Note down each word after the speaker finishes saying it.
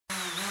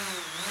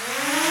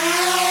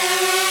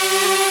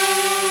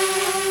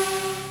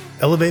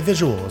Elevate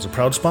Visual is a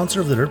proud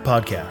sponsor of the Dirt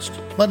Podcast.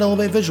 Let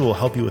Elevate Visual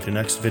help you with your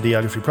next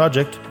videography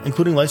project,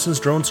 including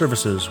licensed drone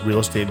services, real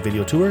estate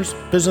video tours,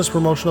 business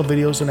promotional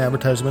videos and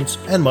advertisements,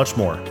 and much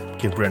more.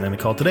 Give Brandon a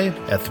call today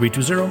at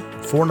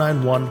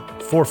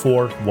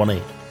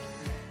 320-491-4418.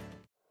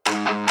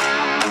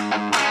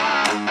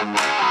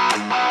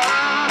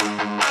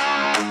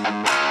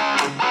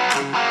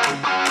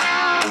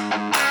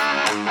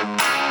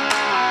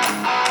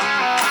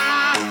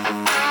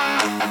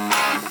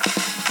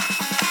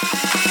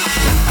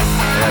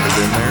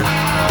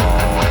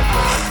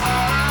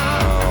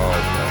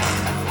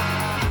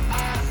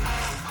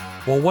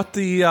 Well, what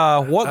in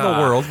the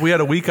world? We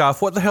had a week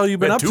off. What the hell you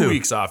been up to? 2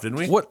 weeks off, didn't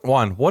we? What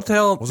one? What the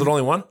hell? Was it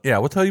only one? Yeah,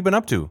 what the hell you been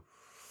up to?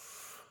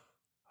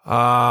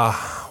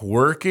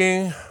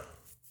 Working.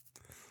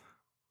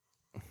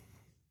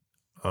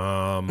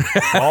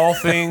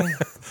 Golfing.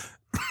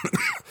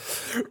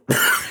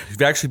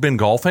 You've actually been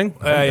golfing?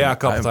 Yeah, a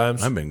couple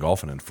times. I've been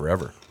golfing in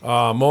forever.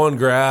 Mowing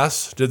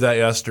grass. Did that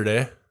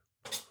yesterday.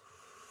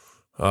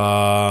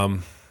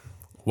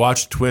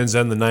 Watched Twins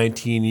end the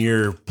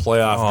 19-year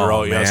playoff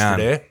drought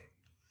yesterday.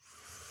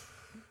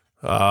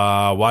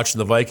 Watching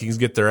the Vikings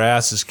get their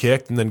asses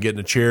kicked and then getting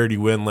a charity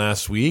win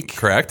last week.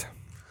 Correct.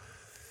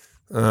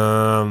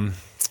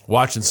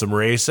 Watching some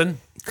racing.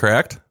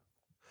 Correct.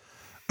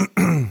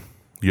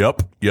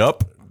 Yep.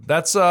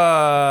 That's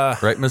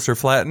right, Mr.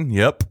 Flatten.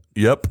 Yep.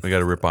 I got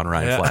to rip on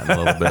Ryan Flatten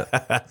a little bit.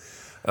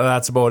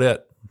 That's about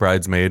it.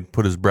 Bridesmaid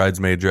put his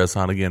bridesmaid dress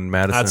on again in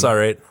Madison. That's all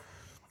right.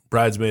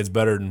 Bridesmaid's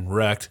better than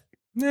wrecked.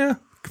 Yeah,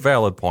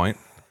 valid point.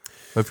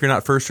 But if you're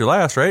not first, you're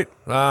last, right?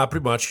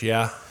 Pretty much,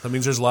 yeah. That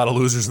means there's a lot of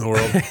losers in the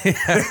world.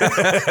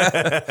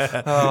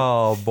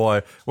 Oh,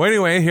 boy. Well,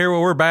 anyway, here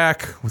we're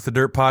back with the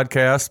Dirt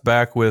Podcast,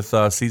 back with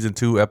Season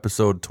 2,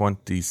 Episode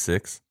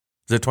 26.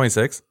 Is it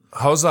 26?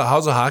 How's the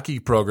hockey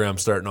program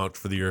starting out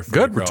for the year? For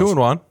Good. We're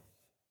 2-1.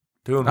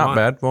 2-1. Not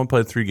bad. We only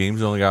played 3 games.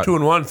 We only got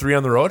 2-1, 3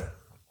 on the road?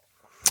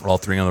 All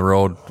 3 on the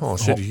road. Oh,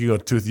 shit. You go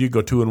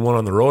 2-1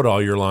 on the road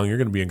all year long, you're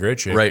going to be in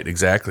great shape. Right,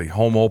 exactly.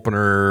 Home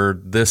opener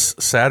this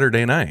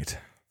Saturday night.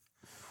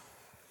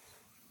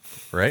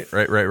 Right.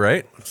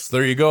 So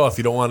there you go. If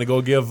you don't want to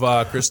go give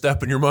Chris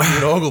Steppen your money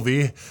at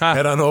Ogilvy,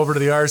 head on over to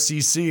the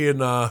RCC and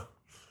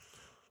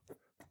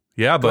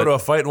go to a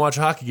fight and watch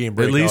a hockey game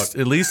break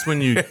At least when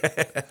you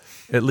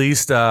at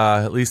least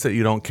that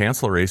you don't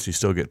cancel a race, you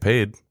still get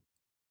paid.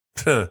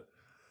 Oh,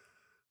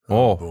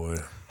 boy.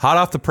 Hot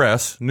off the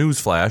press, news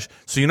flash.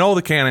 So you know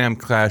the Can-Am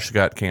Clash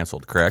got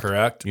canceled, correct?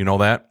 Correct. You know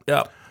that?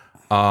 Yep.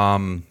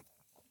 And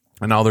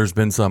now there's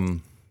been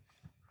some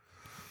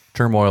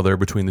turmoil there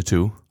between the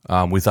two.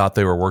 We thought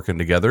they were working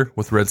together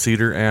with Red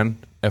Cedar and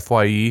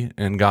FYE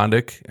and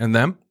Gondik and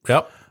them.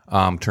 Yep.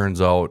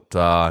 Turns out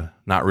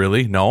not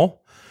really, no.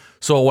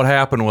 So what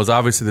happened was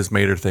obviously this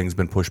Mater thing's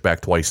been pushed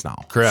back twice now.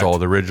 Correct. So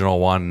the original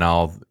one,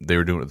 now they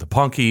were doing it with the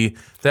Punky.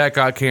 That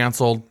got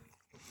canceled.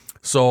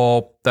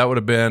 So that would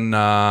have been,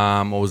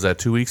 what was that,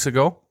 2 weeks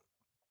ago?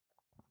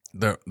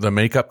 The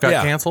makeup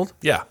got canceled?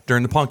 Yeah.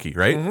 During the Punky,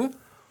 right? Mm-hmm.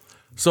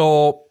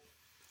 So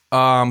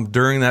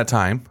during that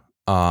time,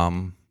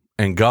 and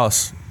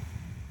Gus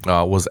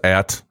was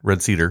at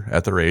Red Cedar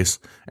at the race,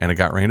 and it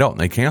got rained out, and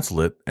they canceled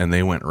it, and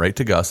they went right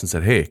to Gus and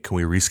said, hey, can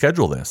we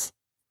reschedule this?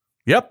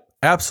 Yep,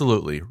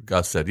 absolutely.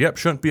 Gus said, yep,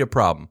 shouldn't be a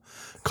problem.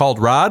 Called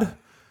Rod?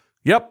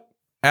 Yep,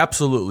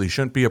 absolutely,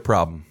 shouldn't be a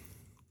problem.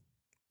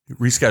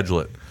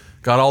 Reschedule it.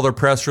 Got all their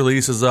press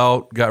releases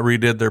out,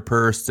 redid their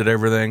purse, did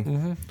everything.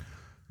 Mm-hmm.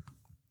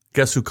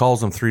 Guess who calls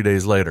them 3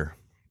 days later?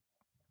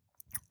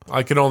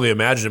 I can only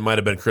imagine it might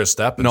have been Chris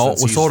Steppen. No,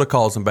 WISSOTA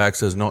calls him back,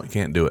 says, no, you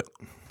can't do it.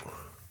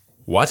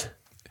 What?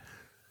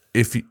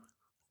 If you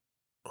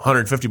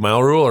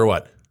 150-mile rule or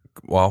what?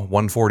 Well,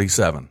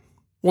 147.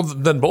 Well,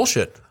 then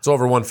bullshit. It's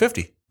over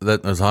 150.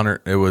 That was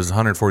 100. It was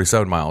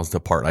 147 miles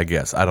to part, I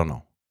guess. I don't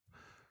know.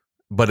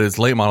 But its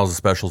late models and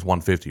specials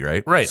 150,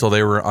 right? Right. So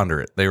they were under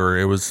it.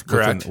 It was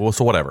correct. Well,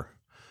 so whatever.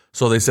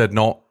 So they said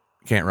no,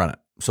 can't run it.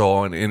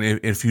 So and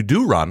if you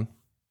do run,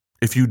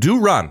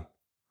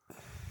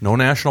 no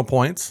national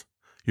points,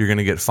 you're going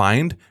to get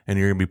fined and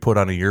you're going to be put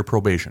on a year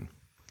probation.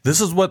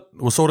 This is what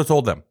WISSOTA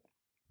told them.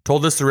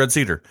 Told this to Red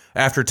Cedar.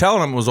 After telling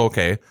them it was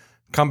okay,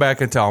 come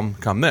back and tell them,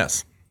 come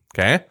this.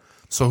 Okay?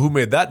 So who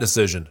made that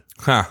decision?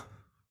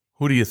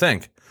 Who do you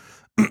think?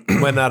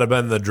 Might not have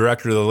been the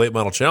director of the Late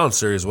Model Challenge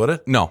Series, would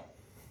it? No.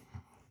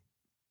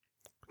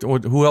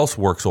 Who else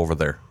works over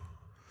there?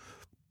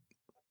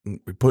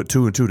 We put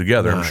 2 and 2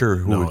 together. I'm sure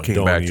who it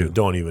came back to.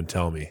 Don't even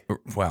tell me.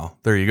 Well,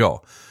 there you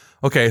go.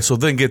 Okay, so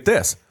then get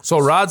this. So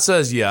Rod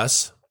says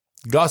yes.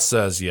 Gus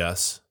says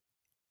yes.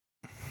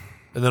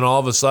 And then all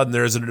of a sudden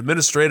there's an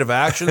administrative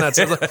action that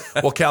says,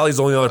 well, Callie's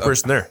the only other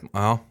person there.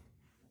 Well,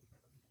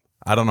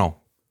 I don't know.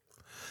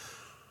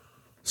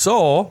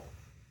 So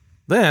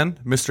then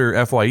Mr.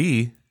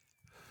 FYE,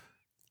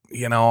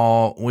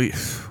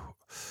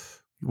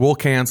 we'll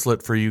cancel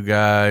it for you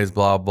guys,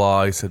 blah,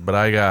 blah. He said, but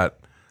I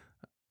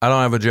don't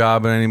have a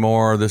job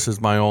anymore. This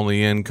is my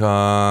only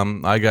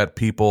income. I got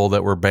people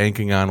that were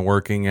banking on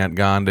working at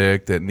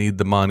Gondik that need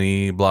the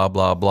money, blah,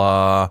 blah,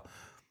 blah.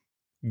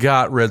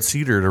 got Red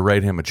Cedar to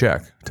write him a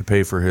check to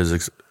pay for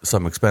his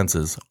some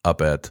expenses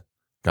up at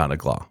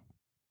Groundhog Law.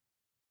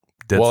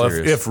 Well,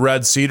 if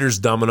Red Cedar's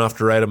dumb enough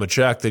to write him a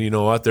check, then you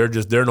know what? They're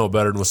no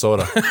better than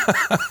WISSOTA.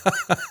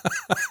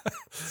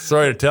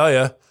 Sorry to tell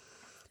you,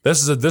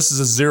 this is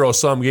a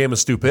zero-sum game of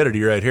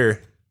stupidity right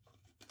here.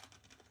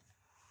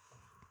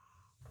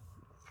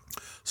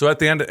 So at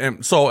the end of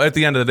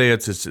the day,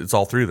 it's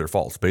all three of their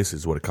faults. Basically,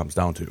 is what it comes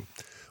down to.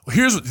 Well,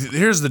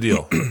 here's the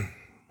deal,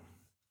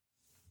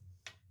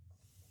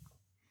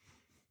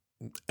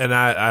 and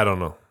I don't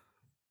know.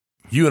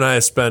 You and I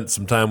spent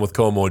some time with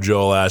Como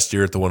Joe last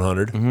year at the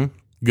 100. Mm-hmm.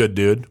 Good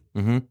dude.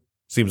 Mm-hmm.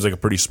 Seems like a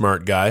pretty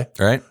smart guy.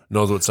 Right?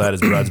 Knows what side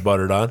his bread's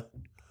buttered on.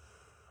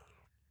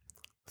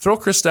 Throw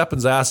Chris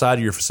Steppen's ass out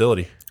of your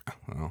facility.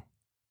 Oh.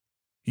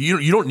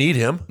 You don't need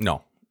him.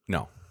 No.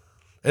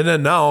 And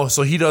then now,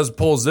 so he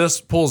pulls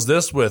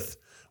this with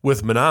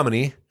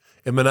Menominee,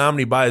 and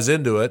Menominee buys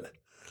into it.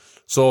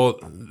 So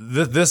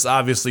this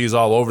obviously is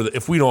all over.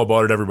 If we know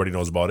about it, everybody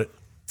knows about it.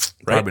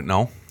 Right? Probably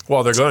no.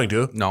 Well, they're going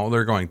to. No,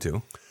 they're going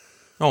to.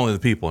 Only the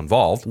people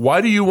involved. Why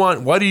do you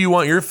want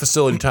your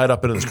facility tied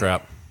up in this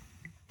crap?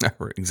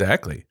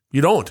 Exactly.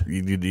 You don't.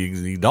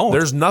 You don't.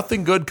 There's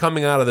nothing good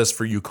coming out of this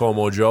for you,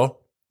 Como Joe.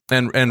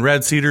 And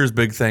Red Cedar's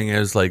big thing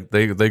is like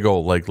they go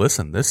like,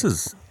 listen, this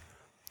is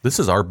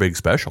our big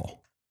special.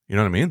 You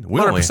know what I mean?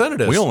 100%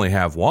 it is. We only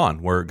have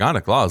one where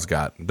Groundhog Law's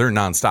they're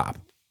nonstop.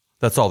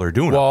 That's all they're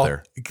doing up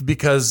there.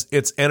 Because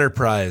it's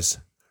enterprise.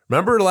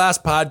 Remember the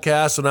last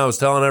podcast when I was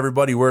telling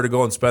everybody where to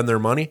go and spend their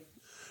money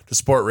to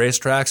support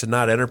racetracks and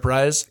not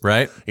enterprise?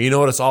 Right. And you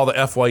notice all the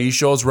FYE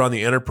shows were on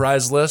the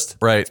enterprise list?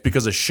 Right. It's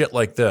because of shit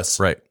like this.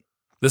 Right.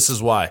 This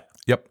is why.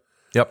 Yep.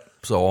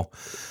 So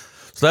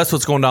that's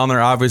what's going down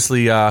there.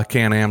 Obviously,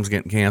 Can-Am's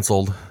getting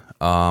canceled.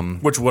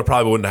 Which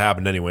probably wouldn't have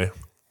happened anyway.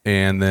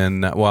 And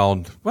then, well,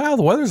 the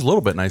weather's a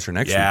little bit nicer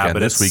next weekend. But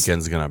this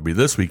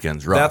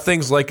weekend's rough. That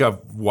thing's like a,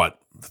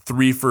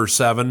 3 for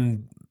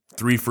 7,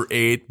 3 for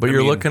 8. But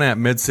you're looking at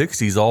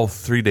mid-60s all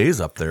 3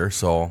 days up there.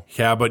 So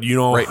yeah, but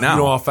right now,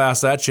 you know how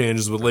fast that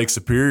changes with Lake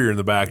Superior in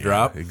the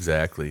backdrop. Yeah,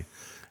 exactly.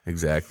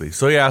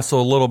 So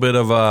a little bit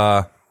of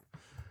I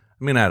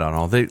don't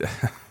know.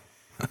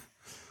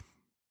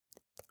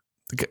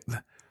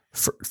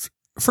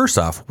 First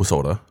off,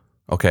 WISSOTA,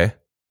 okay.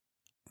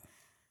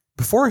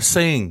 Before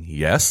saying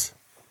yes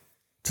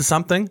to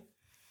something,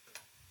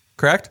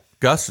 correct?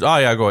 Gus, oh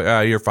yeah,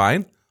 go. You're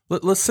fine.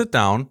 Let's sit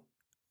down,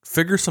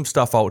 figure some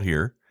stuff out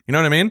here. You know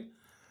what I mean?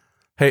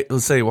 Hey,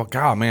 let's say, well,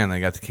 God, man, they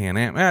got the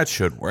Can-Am. That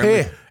should work.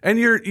 Hey, and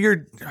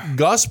you're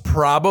Gus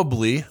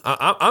probably.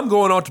 I'm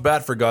going out to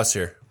bat for Gus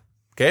here,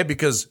 okay?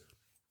 Because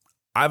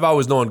I've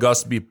always known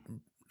Gus to be.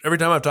 Every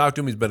time I've talked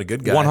to him, he's been a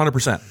good guy.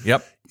 100%.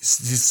 Yep. He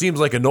seems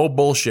like a no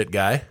bullshit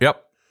guy.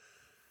 Yep.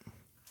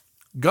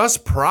 Gus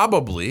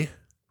probably,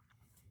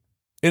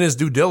 in his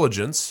due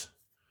diligence,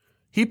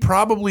 he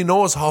probably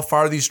knows how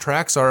far these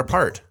tracks are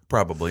apart.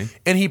 Probably.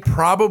 And he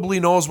probably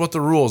knows what the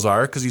rules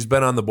are because he's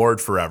been on the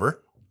board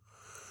forever.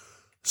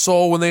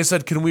 So when they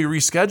said, can we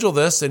reschedule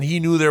this? And he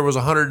knew there was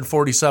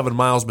 147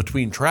 miles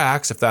between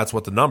tracks, if that's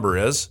what the number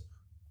is.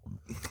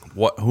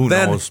 Who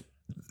knows?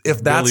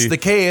 If that's the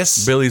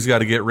case. Billy's got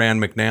to get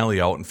Rand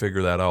McNally out and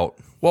figure that out.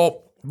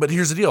 Well, but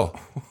here's the deal.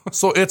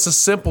 So it's a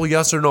simple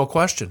yes or no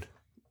question.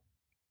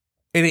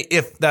 And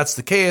if that's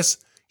the case,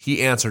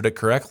 he answered it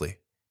correctly.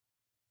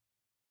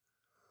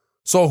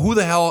 So who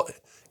the hell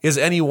is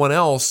anyone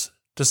else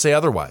to say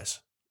otherwise?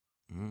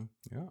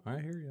 Yeah, I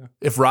hear you.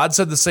 If Rod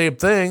said the same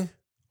thing,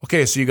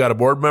 okay, so you got a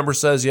board member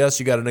says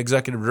yes, you got an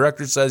executive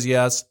director says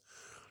yes.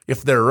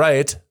 If they're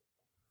right,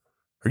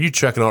 are you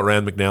checking out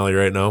Rand McNally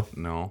right now?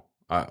 No.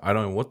 I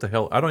don't know what the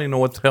hell. I don't even know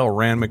what the hell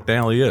Rand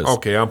McNally is.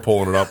 Okay, I'm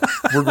pulling it up.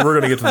 We're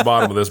going to get to the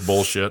bottom of this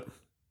bullshit.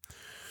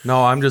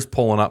 No, I'm just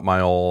pulling up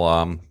my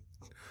old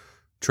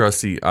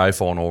trusty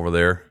iPhone over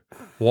there.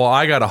 Well,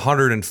 I got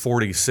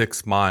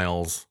 146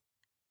 miles.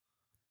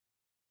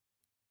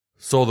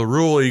 So the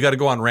rule, you got to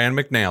go on Rand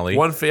McNally.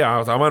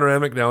 I'm on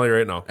Rand McNally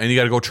right now. And you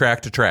got to go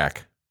track to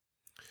track.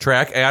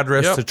 Track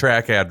address to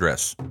track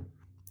address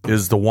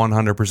is the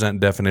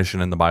 100%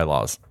 definition in the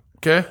bylaws.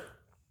 Okay.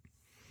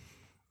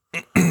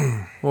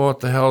 Well,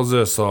 what the hell is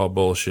this all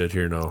bullshit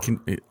here now?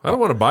 I don't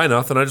want to buy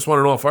nothing. I just want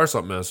to know how far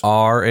something is.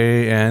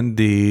 RAND.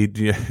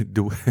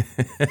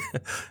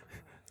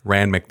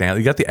 Rand McNally.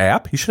 You got the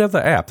app? You should have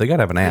the app. They got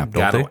to have an app,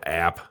 don't they? Got no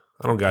app.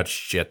 I don't got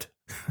shit.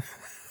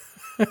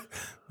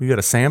 You got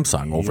a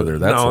Samsung over there.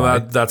 That's why.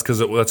 That's because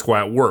that's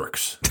why it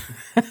works.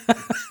 Just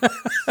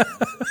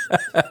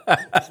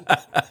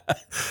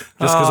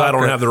because I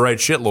don't have the right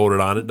shit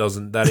loaded on it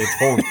doesn't. That ain't the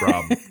phone's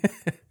problem.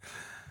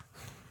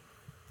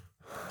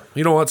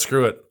 You know what?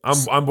 Screw it.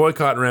 I'm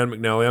boycotting Rand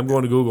McNally. I'm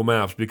going to Google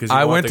Maps because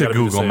I went to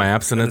Google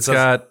Maps and it's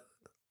got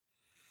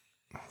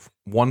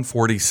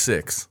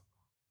 146.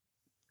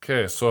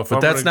 Okay, so but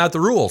that's not the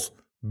rules.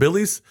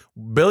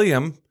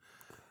 Billiam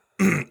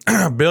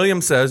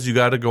says you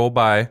got to go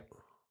by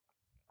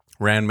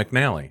Rand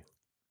McNally.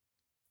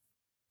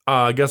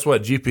 Guess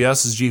what?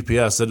 GPS is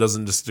GPS. It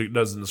doesn't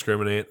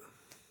discriminate.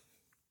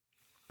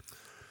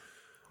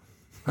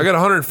 I got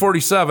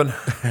 147.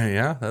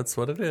 Yeah, that's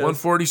what it is.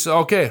 147.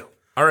 Okay.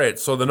 All right.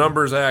 So the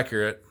number is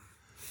accurate.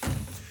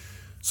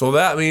 So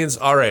that means,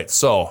 all right.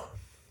 So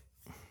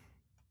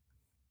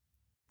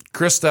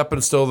Chris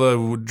Steppin's still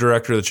the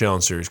director of the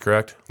Challenge Series,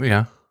 correct?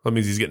 Yeah. That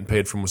means he's getting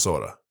paid from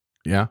WISSOTA.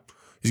 Yeah.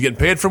 He's getting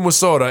paid from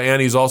WISSOTA,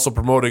 and he's also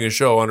promoting a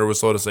show under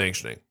WISSOTA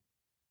sanctioning.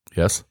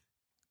 Yes.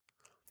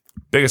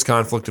 Biggest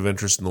conflict of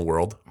interest in the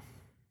world.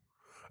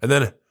 And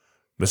then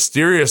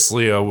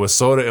mysteriously, a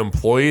WISSOTA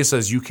employee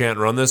says you can't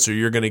run this or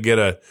you're going to get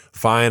a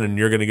fine and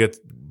you're going to get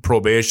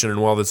probation and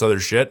all this other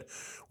shit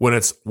when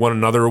it's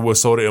another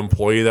WISSOTA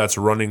employee that's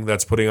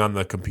putting on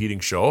the competing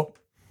show.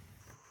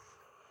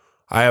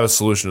 I have a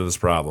solution to this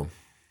problem.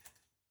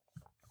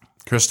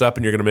 Chris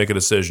Steppin, you're going to make a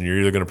decision. You're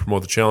either going to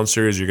promote the Challenge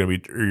Series or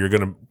you're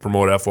going to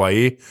promote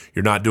FYE.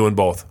 You're not doing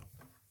both.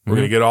 We're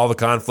going to get all the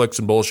conflicts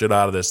and bullshit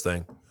out of this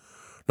thing.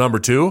 Number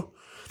 2,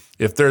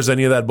 if there's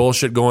any of that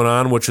bullshit going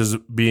on, which is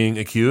being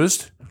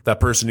accused, that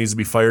person needs to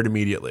be fired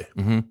immediately.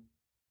 Mm-hmm.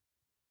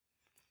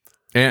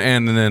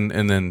 And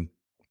then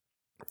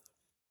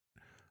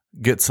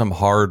get some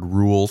hard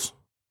rules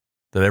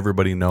that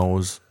everybody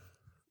knows,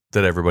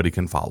 that everybody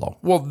can follow.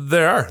 Well,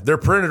 they're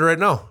printed right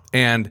now.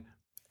 And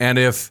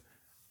if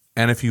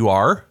you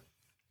are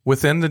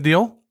within the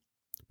deal,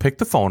 pick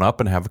the phone up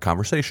and have a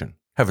conversation.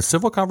 Have a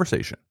civil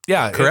conversation.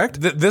 Yeah.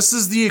 Correct? This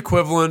is the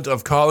equivalent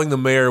of calling the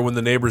mayor when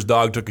the neighbor's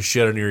dog took a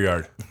shit in your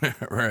yard.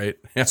 Right.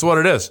 That's what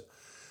it is.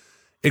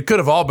 It could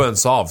have all been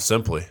solved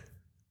simply.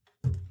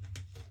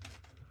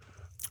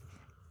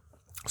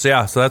 So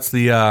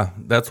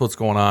that's what's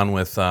going on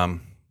with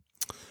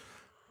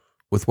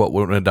what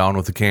went down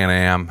with the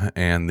Can-Am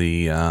and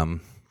the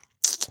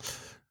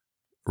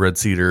Red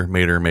Cedar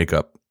Mater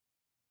makeup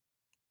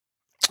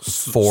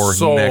for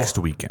next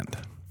weekend.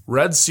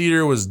 Red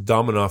Cedar was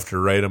dumb enough to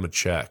write him a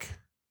check.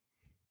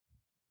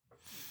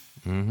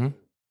 Mm-hmm.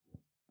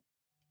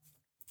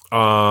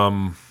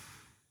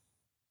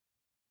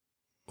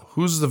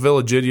 Who's the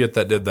village idiot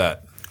that did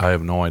that? I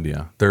have no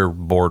idea. Their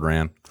board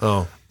ran.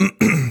 Oh.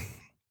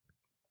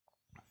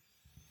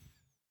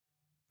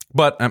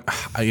 But,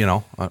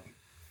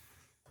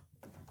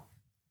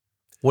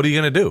 what are you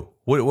going to do?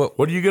 What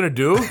are you going to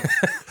do?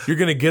 You're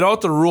going to get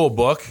out the rule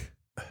book.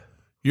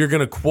 You're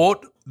going to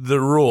quote the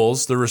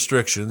rules, the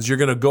restrictions. You're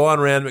going to go on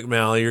Rand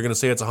McMalley. You're going to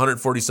say it's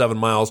 147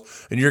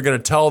 miles, and you're going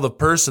to tell the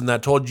person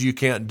that told you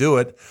can't do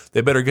it,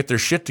 they better get their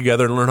shit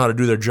together and learn how to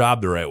do their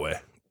job the right way.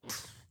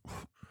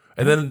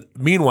 And then,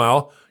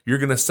 meanwhile, you're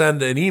going to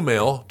send an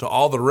email to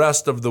all the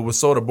rest of the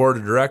WISSOTA board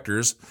of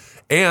directors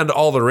and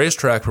all the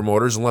racetrack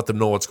promoters and let them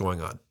know what's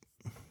going on.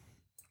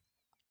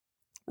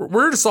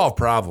 We're here to solve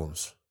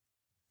problems.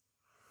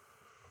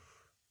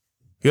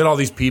 You got all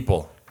these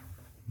people.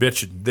 They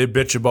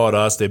bitch about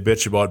us. They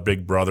bitch about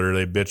Big Brother.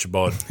 They bitch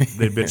about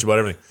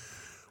everything.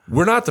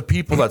 We're not the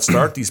people that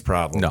start these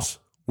problems. No.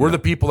 We're the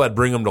people that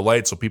bring them to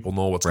light so people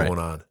know what's going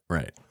on.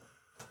 Right.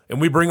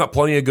 And we bring up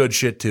plenty of good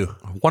shit too.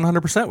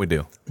 100% we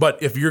do.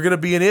 But if you're going to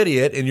be an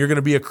idiot and you're going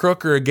to be a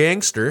crook or a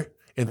gangster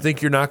and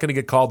think you're not going to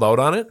get called out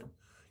on it,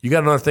 you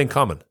got another thing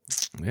coming.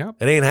 Yeah.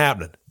 It ain't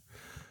happening.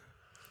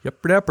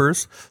 Yep,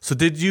 Deppers. So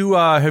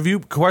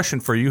question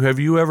for you. Have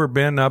you ever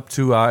been up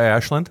to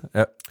Ashland?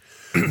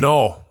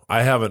 No,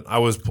 I haven't. I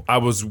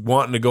was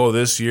wanting to go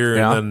this year,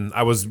 Yeah. and then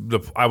I was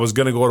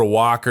going to go to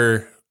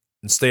Walker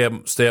and stay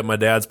at my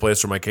dad's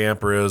place where my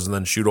camper is, and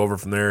then shoot over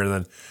from there. And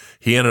then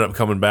he ended up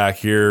coming back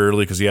here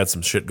early because he had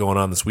some shit going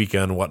on this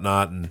weekend and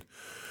whatnot. And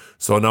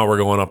so now we're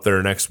going up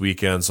there next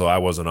weekend. So I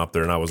wasn't up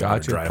there, and I wasn't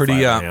going to drive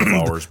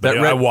 5.5 hours. But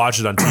I watched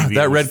it on TV.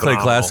 That Red Clay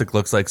Classic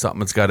looks like something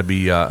that's got to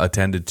be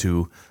attended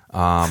to.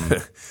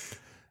 Well,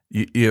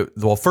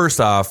 first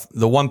off,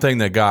 the one thing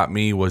that got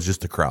me was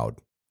just the crowd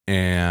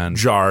and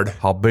jarred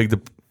how big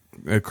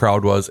the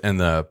crowd was and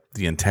the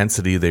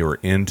intensity they were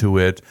into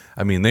it.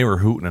 I mean, they were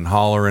hooting and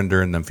hollering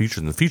during them features,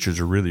 and the features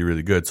are really,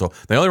 really good. So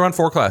they only run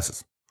 4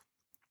 classes.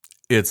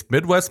 It's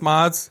Midwest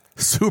mods,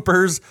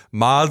 supers,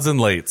 mods, and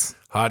lates.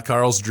 Hot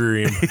Carl's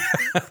dream.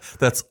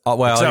 That's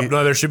well. Except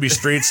no, there should be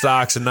street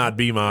stocks and not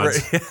B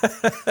mods.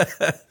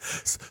 Right.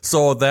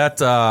 So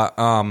that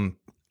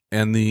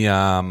and the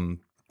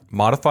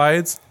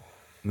modifieds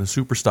and the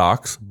super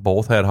stocks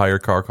both had higher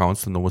car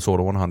counts than the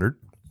WISSOTA 100.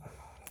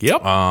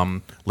 Yep.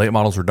 Late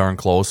models were darn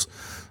close,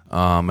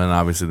 and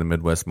obviously the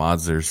Midwest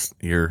mods. There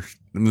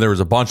was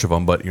a bunch of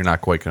them, but you're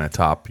not quite going to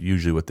top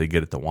usually what they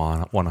get at the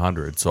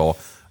 100. So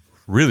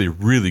really,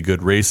 really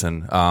good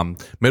racing.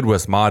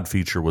 Midwest mod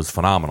feature was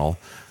phenomenal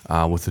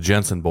with the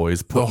Jensen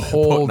boys. The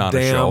whole on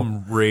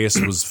damn race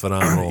was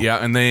phenomenal.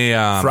 Yeah, and they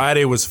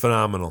Friday was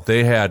phenomenal.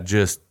 They had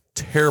just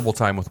terrible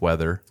time with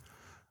weather.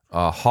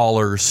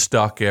 Haulers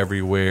stuck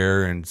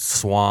everywhere and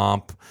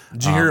swamp.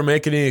 Did you hear her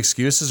make any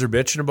excuses or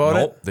bitching about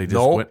Nope, it? they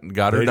just went and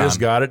got her done. They just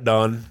got it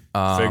done.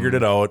 Figured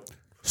it out.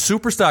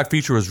 Super stock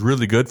feature was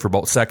really good for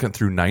about 2nd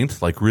through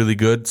 9th, like really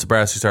good.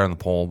 Sabrasi started on the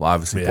pole,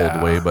 obviously pulled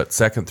away, but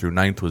 2nd through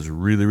 9th was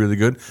really, really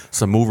good.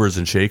 Some movers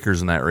and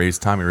shakers in that race.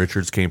 Tommy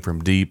Richards came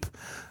from deep.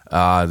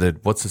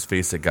 What's his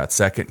face that got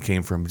 2nd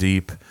came from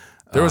deep.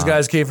 There was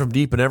guys came from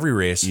deep in every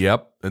race.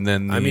 Yep, and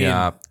then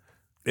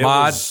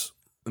Mod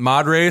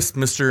race,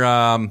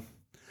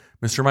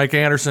 Mr. Mike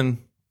Anderson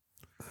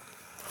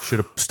should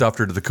have stuffed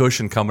her to the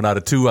cushion coming out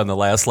of 2 on the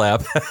last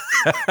lap.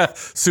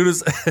 Soon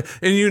as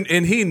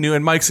and he knew,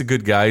 and Mike's a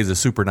good guy. He's a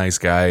super nice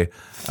guy.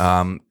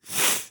 That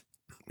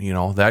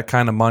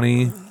kind of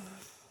money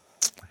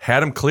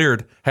had him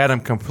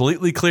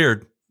completely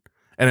cleared.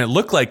 And it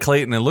looked like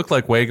Clayton, it looked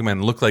like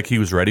Wagaman, it looked like he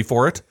was ready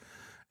for it.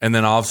 And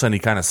then all of a sudden he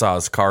kind of saw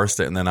his car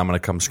sit, and then I'm going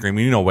to come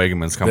screaming.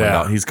 Wagaman's coming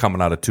out. He's coming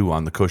out of 2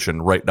 on the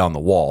cushion right down the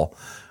wall.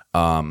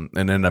 And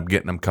ended up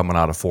getting him coming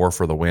out of 4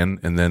 for the win.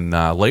 And then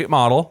late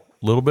model,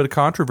 a little bit of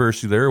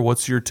controversy there.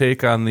 What's your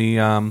take on the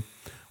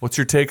Demo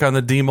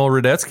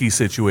Radetzky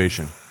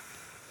situation?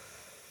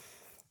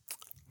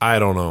 I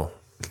don't know.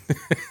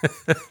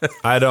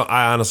 I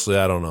honestly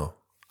don't know.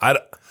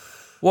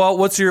 Well,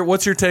 what's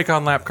your take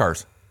on lap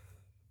cars?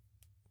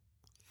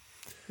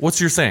 What's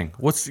your saying?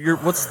 What's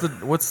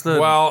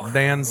the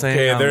Dan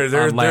saying? Okay,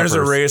 there's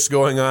a race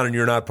going on and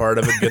you're not part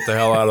of it. Get the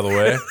hell out of the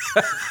way.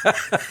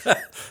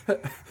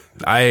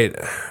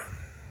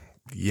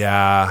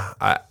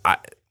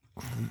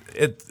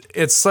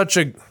 It's such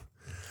a,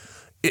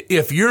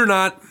 if you're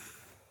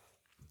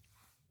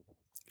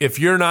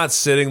not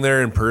sitting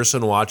there in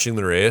person watching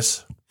the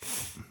race,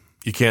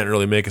 you can't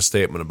really make a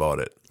statement about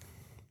it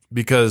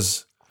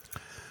because,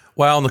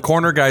 and the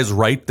corner guy's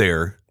right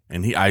there.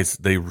 And they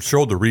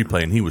showed the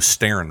replay, and he was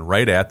staring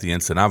right at the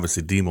incident.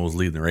 Obviously, Demo was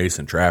leading the race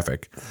in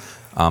traffic.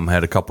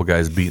 Had a couple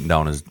guys beating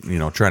down his,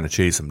 trying to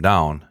chase him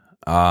down.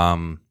 I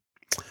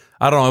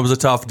don't know. It was a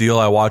tough deal.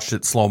 I watched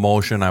it slow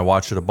motion. I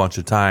watched it a bunch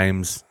of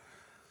times.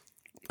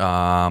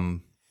 The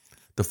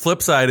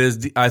flip side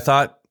is, I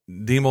thought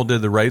Demo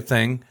did the right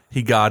thing.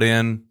 He got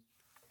in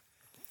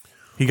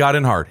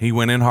hard. He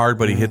went in hard,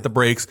 but he hit the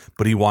brakes.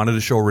 But he wanted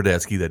to show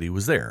Radetzky that he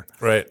was there.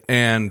 Right.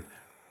 And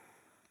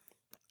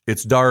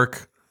it's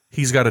dark.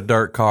 He's got a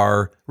dark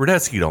car.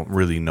 Radetzky don't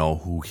really know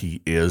who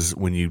he is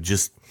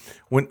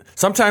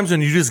sometimes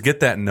when you just get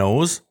that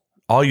nose,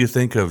 all you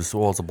think of is,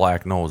 it's a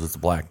black nose. It's a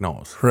black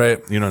nose. Right.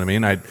 You know what I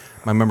mean? I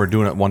remember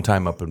doing it one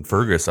time up in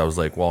Fergus. I was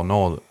like, well,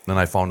 no. Then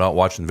I found out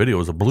watching the video it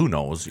was a blue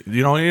nose.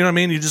 You know what I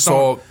mean? You just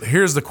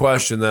here's the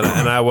question then,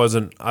 and I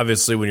wasn't,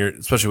 obviously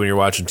especially when you're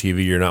watching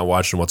TV, you're not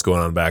watching what's going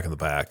on back in the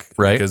back.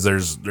 Right. Because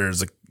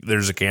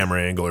there's a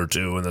camera angle or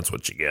two, and that's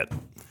what you get.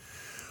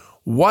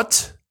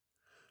 What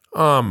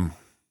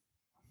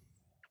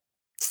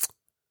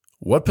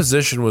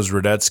position was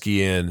Radetzky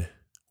in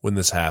when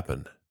this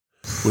happened?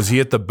 Was he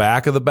at the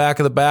back of the back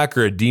of the back,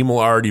 or had Demo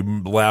already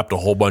lapped a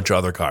whole bunch of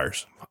other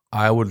cars?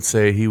 I would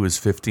say he was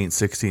 15th,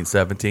 16th,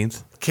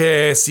 17th.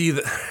 Okay, see,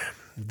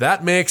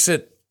 that makes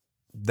it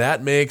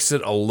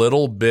a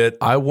little bit.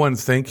 I wouldn't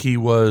think he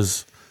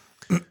was.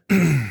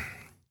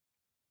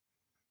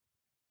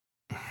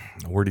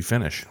 Where'd he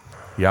finish?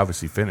 He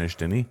obviously finished,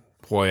 didn't he?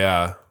 Well,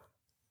 yeah.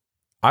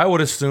 I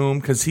would assume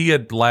because he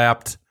had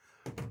lapped.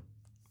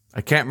 I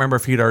can't remember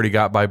if he'd already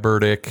got by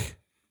Burdick.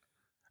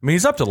 I mean,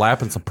 he's up to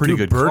lapping some pretty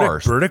good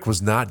cars. Burdick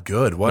was not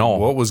good.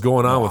 What was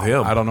going on with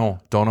him? I don't know.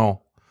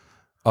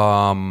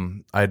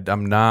 I'm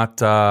not.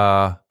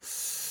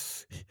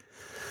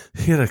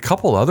 He had a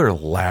couple other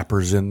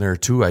lappers in there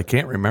too. I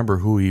can't remember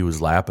who he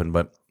was lapping,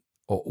 but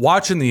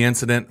watching the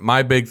incident,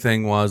 my big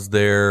thing was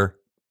there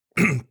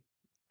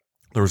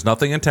was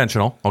nothing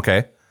intentional.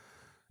 Okay,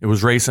 it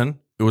was racing.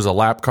 It was a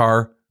lap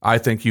car. I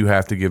think you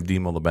have to give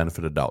Demo the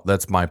benefit of doubt.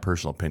 That's my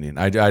personal opinion.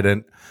 I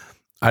didn't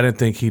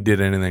think he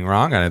did anything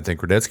wrong. I didn't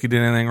think Radetzky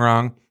did anything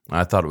wrong.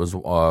 I thought it was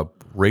a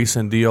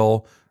racing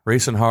deal,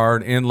 racing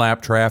hard, in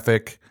lap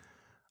traffic.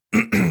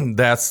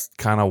 That's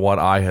kind of what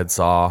I had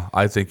saw.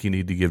 I think you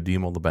need to give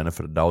Demo the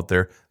benefit of doubt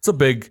there. It's a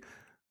big.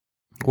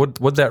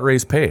 What'd that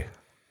race pay?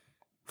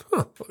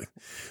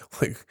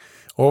 like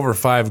over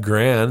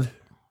 $5,000.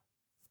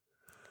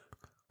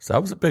 So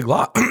that was a big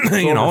lot. Over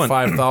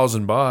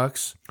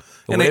 $5,000.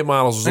 The late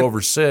models was over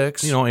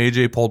 $6,000.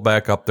 AJ pulled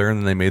back up there, and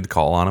then they made the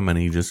call on him, and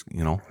he just,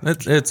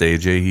 it's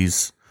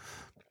AJ.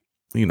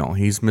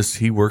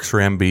 He works for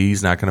MB.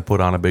 He's not going to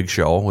put on a big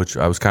show, which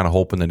I was kind of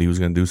hoping that he was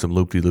going to do some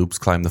loop-de-loops,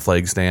 climb the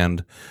flag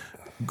stand,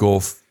 go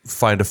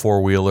find a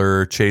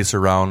four-wheeler, chase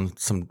around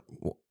some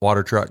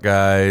water truck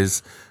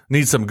guys.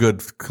 Need some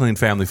good, clean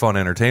family fun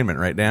entertainment,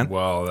 right, Dan?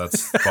 Well,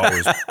 that's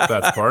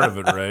part of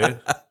it, right?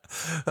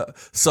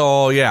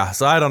 So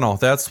I don't know.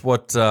 That's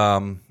what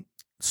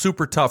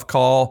super tough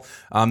call.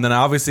 Then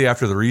obviously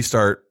after the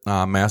restart,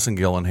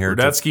 Massengill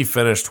inherited. Radetzky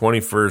finished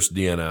 21st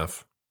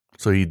DNF.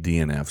 So he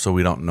DNF. So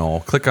we don't know.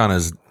 Click on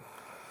his.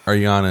 Are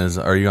you on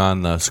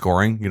the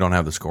scoring? You don't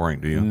have the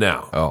scoring, do you?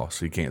 No. Oh,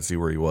 so you can't see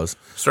where he was.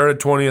 Started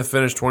 20th,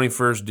 finished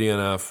 21st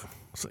DNF.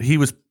 So he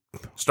was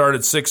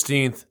started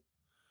 16th.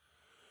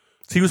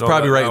 He was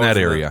probably right in that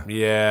area.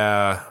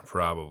 Yeah,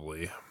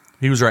 probably.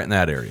 He was right in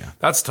that area.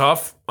 That's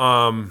tough.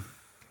 When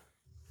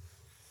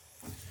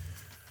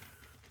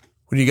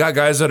you got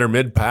guys that are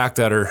mid-pack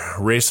that are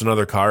racing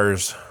other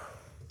cars,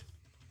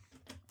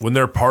 when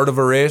they're part of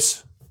a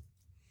race,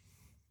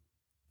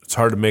 it's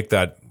hard to make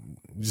that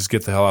just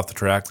get the hell off the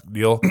track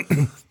deal.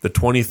 The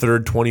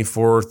 23rd,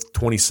 24th,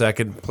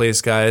 22nd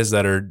place guys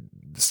that are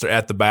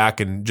at the back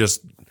and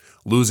just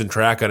losing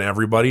track on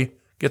everybody,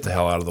 get the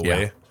hell out of the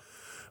way.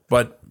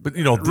 But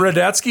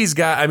Radetzky's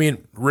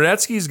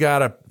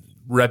got a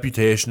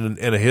reputation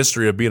and a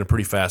history of being a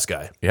pretty fast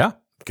guy. Yeah.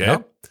 Okay.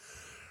 Yeah.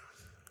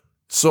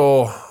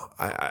 So,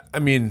 I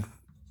mean,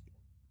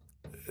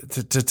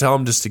 to tell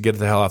him just to get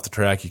the hell off the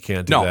track, you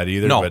can't do that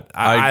either. No, but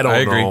I don't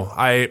agree.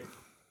 know.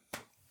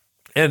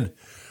 And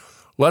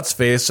let's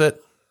face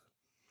it,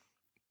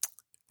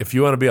 if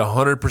you want to be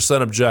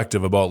 100%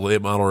 objective about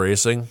late model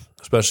racing,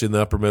 especially in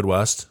the upper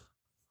Midwest,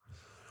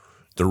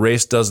 the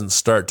race doesn't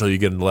start till you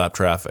get into lap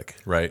traffic.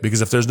 Right.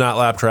 Because if there's not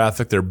lap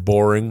traffic, they're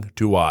boring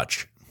to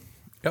watch.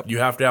 Yep. You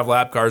have to have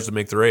lap cars to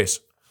make the race.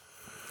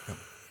 Yep.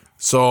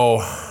 So,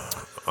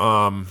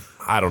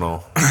 I don't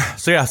know.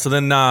 So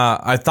then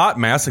I thought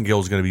Massengill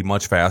was going to be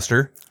much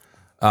faster.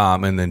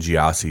 And then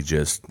Giassi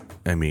just,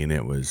 I mean,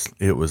 it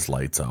was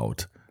lights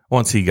out.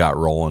 Once he got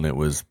rolling, it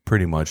was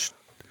pretty much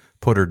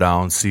put her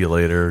down, see you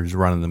later. He's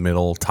running the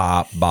middle,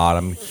 top,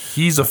 bottom.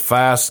 He's a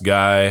fast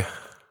guy.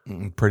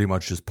 Pretty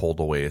much just pulled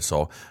away.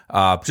 So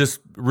just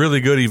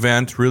really good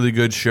event, really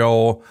good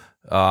show.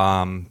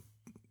 Tons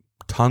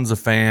of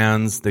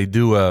fans. They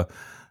do a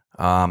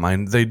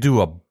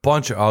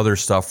bunch of other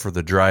stuff for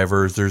the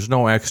drivers. There's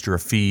no extra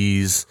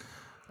fees.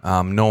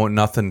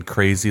 Nothing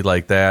crazy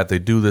like that. They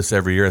do this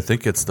every year. I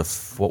think it's the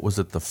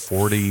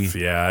 40?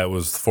 Yeah, it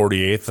was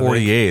 48th.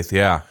 48th,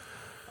 yeah.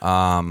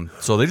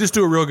 So they just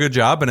do a real good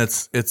job, and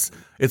it's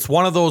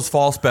one of those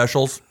fall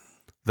specials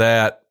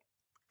that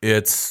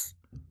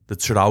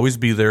should always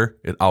be there.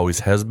 It always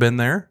has been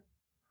there.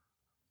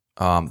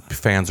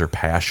 Fans are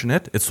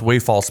passionate. It's the way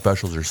fall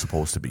specials are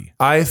supposed to be.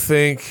 I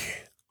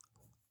think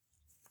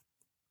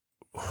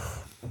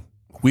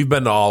we've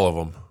been to all of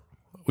them.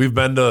 We've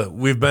been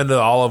to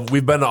all of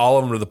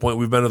them to the point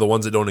we've been to the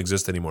ones that don't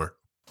exist anymore.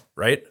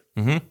 Right?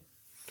 Mm-hmm.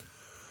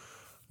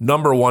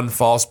 Number one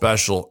fall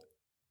special,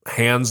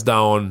 hands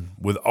down,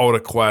 without a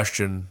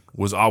question,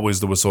 was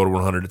always the WISSOTA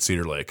 100 at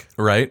Cedar Lake.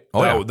 Right?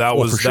 Oh, that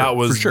was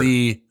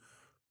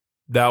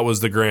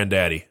the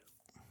granddaddy.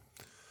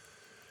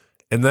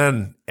 And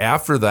then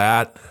after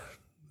that,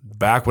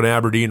 back when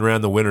Aberdeen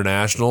ran the Winter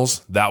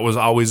Nationals, that was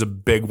always a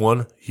big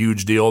one,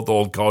 huge deal at the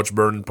old couch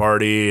burning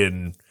party,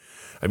 and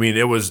I mean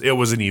it was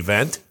an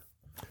event.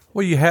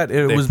 Well,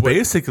 it was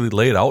basically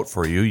laid out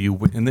for you. You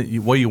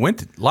went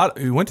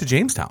to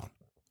Jamestown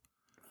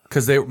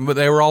because they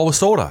were all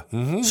WISSOTA,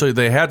 mm-hmm. So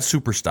they had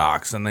super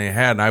stocks, and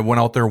I went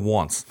out there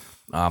once,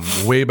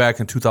 way back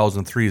in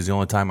 2003 is the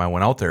only time I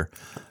went out there.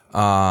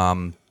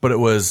 But it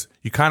was,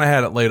 you kind of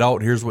had it laid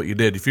out. Here's what you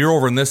did. If you're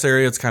over in this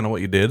area, it's kind of what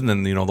you did. And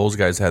then, those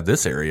guys had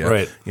this area.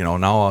 Right.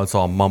 Now it's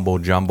all mumbo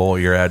jumbo.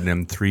 You're adding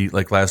in three,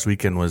 like last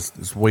weekend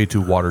was way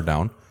too watered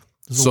down.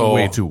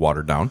 Way too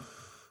watered down.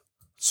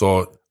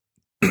 So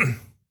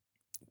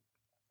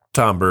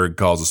Tom Berg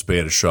calls a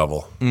spade a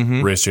shovel.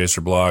 Mm-hmm. Race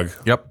Chaser blog.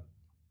 Yep.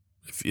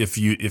 If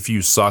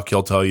you suck,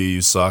 he'll tell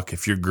you suck.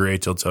 If you're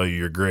great, he'll tell you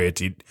you're great.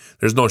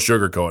 There's no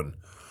sugarcoating.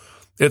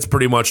 It's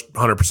pretty much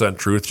 100%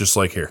 truth, just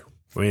like here.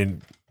 I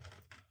mean,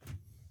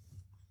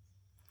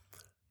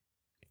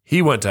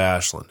 he went to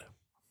Ashland.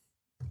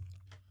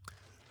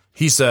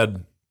 He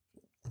said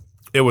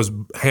it was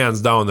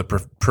hands down the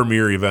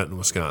premier event in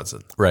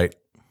Wisconsin. Right.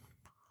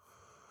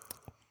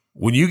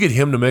 When you get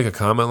him to make a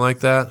comment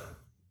like that,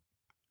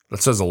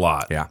 that says a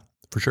lot. Yeah,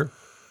 for sure.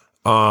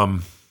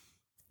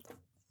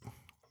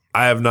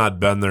 I have not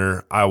been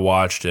there. I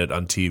watched it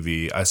on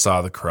TV. I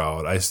saw the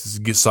crowd. I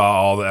saw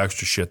all the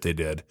extra shit they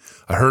did.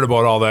 I heard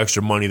about all the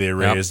extra money they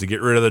raised to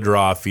get rid of the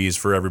draw fees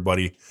for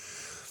everybody,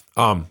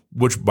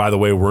 which, by the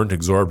way, weren't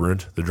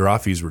exorbitant. The draw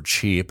fees were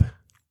cheap,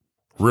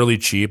 really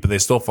cheap, and they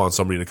still found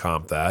somebody to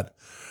comp that.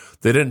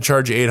 They didn't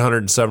charge you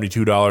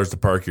 $872 to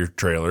park your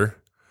trailer.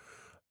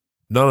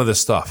 None of this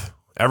stuff.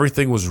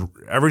 Everything was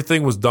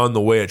done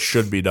the way it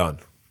should be done,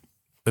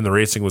 and the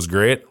racing was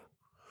great.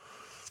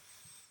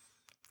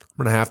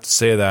 I'm going to have to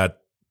say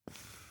that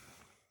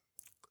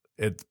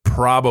it's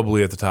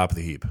probably at the top of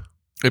the heap.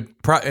 And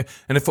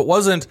if it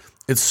wasn't,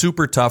 it's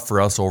super tough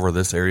for us over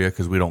this area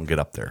because we don't get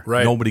up there.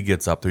 Right. Nobody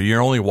gets up there.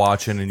 You're only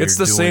watching, and it's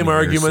the same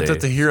argument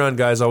that the Huron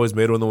guys always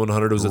made when the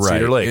 100 was at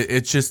Cedar Lake.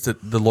 It's just that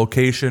the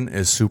location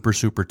is super,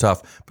 super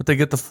tough. But they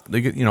get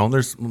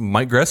there's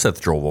Mike Gresseth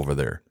drove over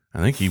there. I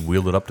think he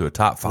wheeled it up to a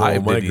top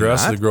 5. Mike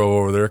Gresseth drove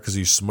over there because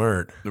he's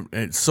smart.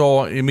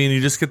 So I mean, you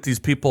just get these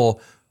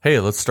people. Hey,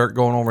 let's start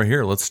going over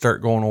here. Let's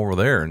start going over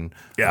there. And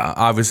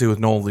obviously with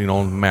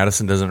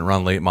Madison doesn't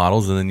run late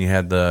models. And then you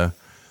had the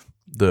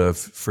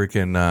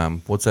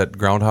freaking, what's that,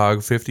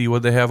 Groundhog 50?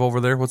 What'd they have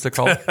over there? What's it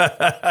called?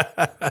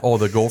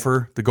 The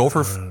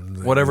Gopher,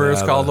 whatever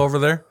it's called over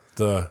there.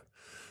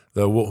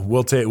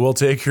 We'll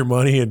take your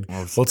money and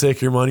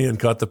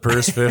cut the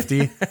purse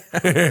 50 or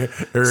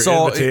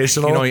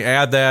invitational. You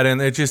add that in,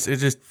 it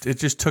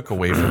just took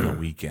away from the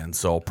weekend.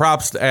 So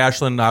props to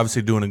Ashland,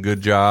 obviously doing a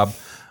good job.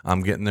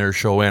 Getting their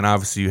show in.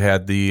 Obviously, you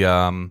had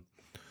the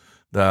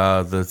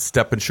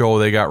Step and Show.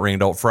 They got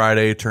rained out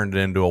Friday, turned it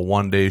into a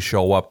one-day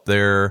show up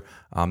there.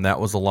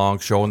 That was a long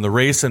show, and the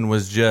racing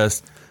was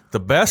just the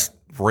best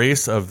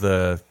race of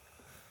the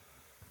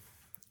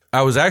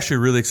I was actually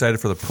really excited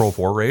for the Pro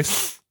 4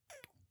 race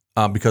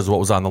because of what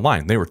was on the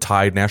line. They were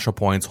tied, national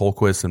points,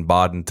 Holquist and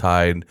Bodden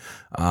tied.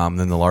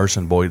 Then the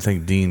Larson boy, I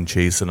think Dean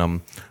chasing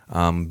them.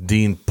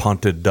 Dean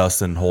punted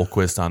Dustin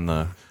Holquist on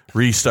the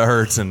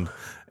restarts,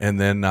 and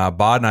then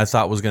Bodden I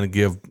thought was going to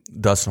give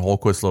Dustin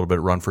Holquist a little bit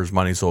of run for his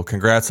money. So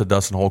congrats to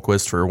Dustin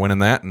Holquist for winning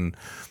that and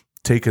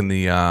taking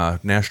the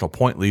national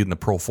point lead in the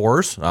Pro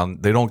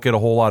 4s. They don't get a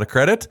whole lot of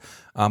credit,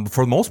 but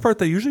for the most part,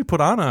 they usually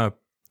put on a.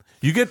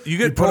 You get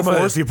Pro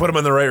 4s. If you put them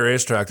on the right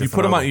racetrack, you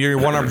put them on. You're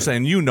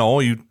 100%.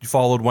 You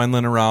followed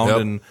Wendland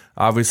around, and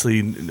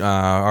obviously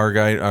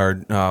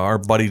our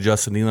buddy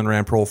Justin Nealon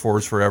ran Pro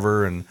 4s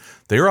forever, and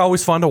they were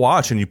always fun to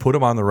watch. And you put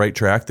them on the right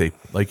track. They,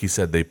 like you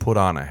said, they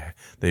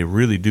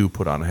really do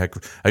put on a heck.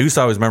 I used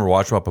to always remember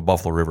watching them up at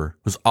Buffalo River.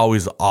 It was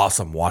always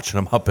awesome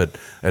watching them up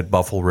at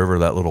Buffalo River,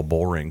 that little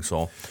bull ring.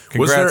 So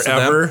congrats to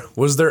them.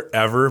 Was there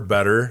ever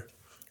better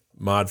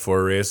Mod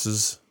 4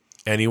 races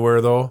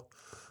anywhere though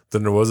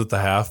than there was at the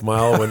half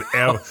mile when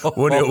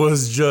it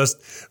was just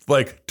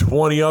like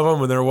 20 of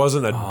them and there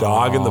wasn't a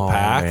dog in the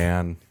pack?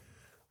 Man.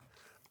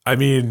 I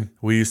mean,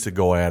 we used to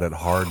go at it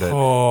hard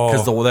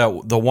because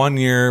the 1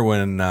 year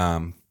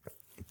when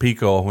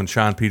Pico, when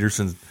Sean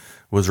Peterson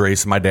was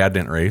racing, my dad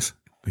didn't race.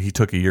 He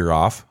took a year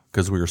off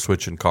because we were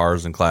switching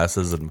cars and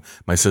classes, and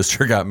my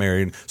sister got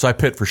married. So I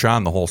pit for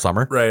Sean the whole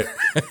summer. Right.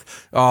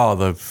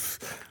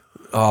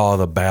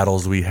 the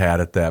battles we had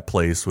at that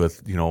place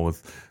it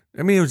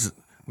was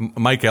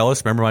Mike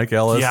Ellis. Remember Mike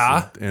Ellis?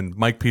 Yeah. And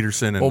Mike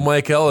Peterson. And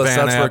Mike Ellis,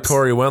 Van that's where Apps,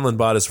 Corey Wendland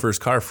bought his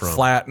first car from.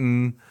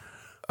 Flatten.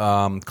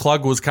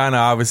 Klug was kind of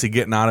obviously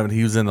getting out of it.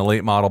 He was in the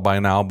late model by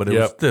now, but it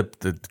was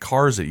the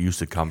cars that used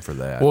to come for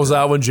that. What was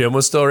that when Jim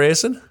was still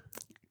racing?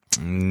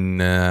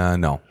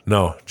 No.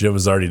 No, Jim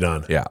was already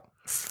done. Yeah.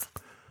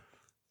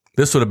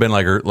 This would have been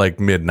like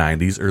mid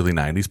 90s, early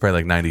 90s, probably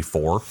like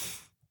 94.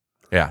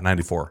 Yeah,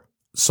 94.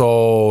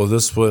 So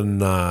this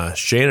when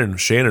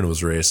Shannon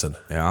was racing.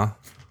 Yeah.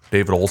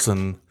 David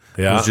Olson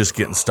was just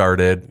getting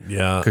started.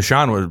 Yeah. Because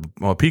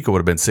Pico would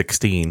have been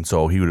 16,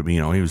 so he would have,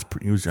 he was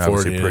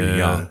obviously pretty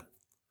young.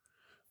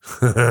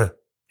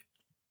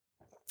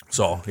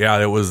 So, yeah,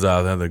 it was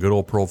the good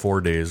old Pro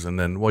 4 days. And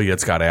then, you had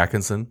Scott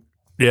Atkinson.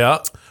 Yeah.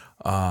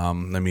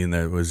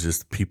 It was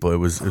just people. It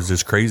was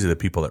just crazy, the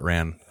people that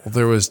ran. Well,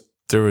 there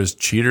was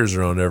cheaters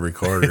around every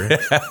corner.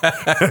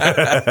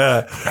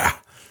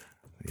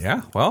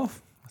 Yeah, well,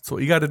 that's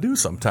what you got to do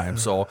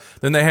sometimes. So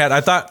then I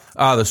thought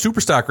the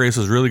super stock race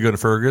was really good at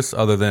Fergus,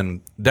 other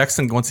than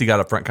Dexton, once he got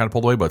up front, kind of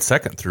pulled away, but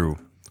second through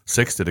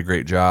sixth did a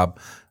great job.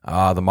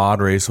 The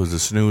mod race was a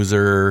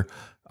snoozer.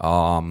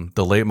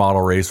 The late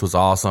model race was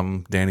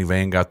awesome. Danny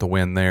Vane got the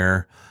win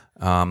there.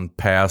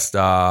 Passed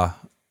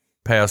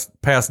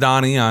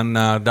Donnie on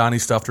Donnie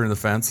stuffed her in the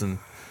fence and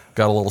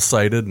got a little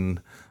sighted and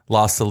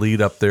lost the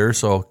lead up there,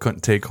 so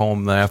couldn't take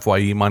home the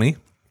FYE money.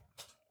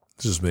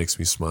 It just makes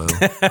me smile.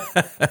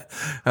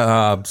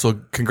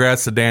 So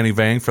congrats to Danny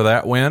Vang for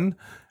that win.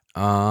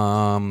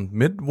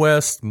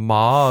 Midwest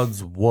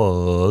Mods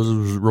was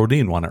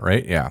Rodine won it,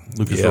 right? Yeah,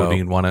 Lucas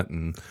Rodine won it,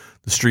 and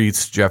the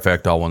streets. Jeff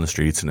Ekdahl won the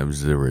streets, and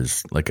there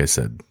was like I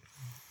said,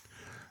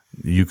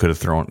 you could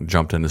have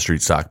jumped in the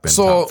street stock bin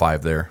top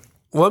 5 there.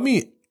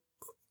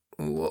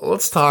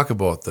 Let's talk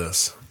about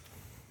this.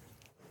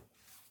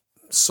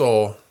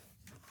 So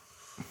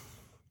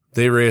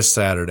they raced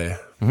Saturday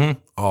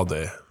all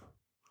day.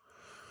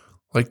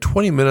 Like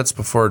 20 minutes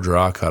before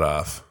draw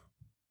cutoff,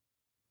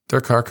 their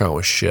car count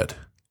was shit.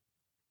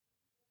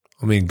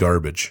 I mean,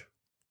 garbage.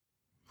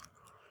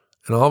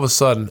 And all of a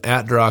sudden,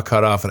 at draw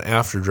cutoff and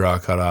after draw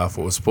cutoff,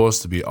 what was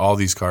supposed to be all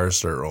these cars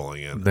start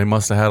rolling in. They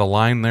must have had a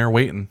line there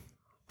waiting.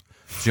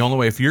 It's the only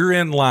way. If you're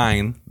in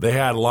line, they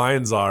had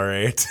lines, all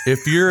right.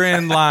 If you're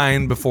in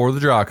line before the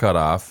draw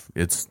cutoff,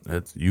 it's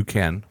you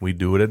can. We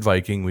do it at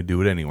Viking. We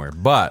do it anywhere.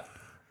 But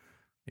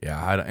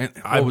yeah,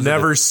 I've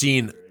never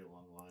seen that.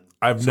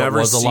 That's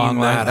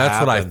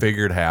happen. what I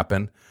figured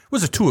happened. It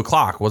was at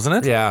 2:00, wasn't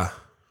it? Yeah.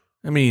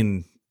 I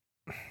mean,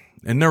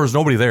 and there was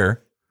nobody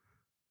there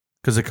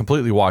because it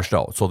completely washed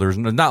out. So there's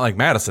not like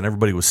Madison.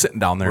 Everybody was sitting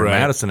down there in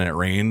Madison, and it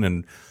rained,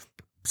 and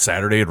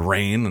Saturday it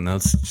rained, and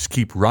let's just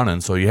keep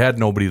running. So you had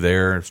nobody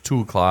there. It's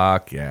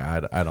 2:00.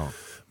 Yeah, I don't.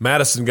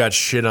 Madison got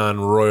shit on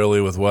royally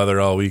with weather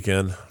all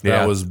weekend.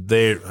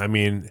 I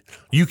mean,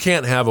 you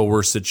can't have a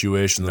worse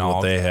situation than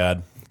what they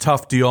had.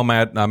 Tough deal.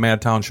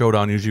 Madtown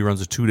Showdown usually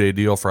runs a 2-day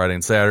deal, Friday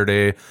and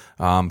Saturday.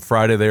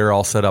 Friday they're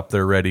all set up,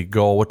 they're ready to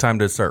go. What time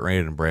did it start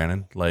raining,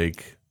 Brandon? I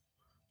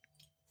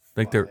think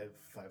 5:30.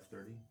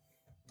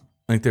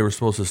 I think they were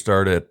supposed to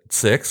start at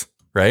 6,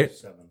 right?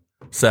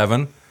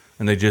 7,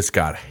 and they just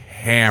got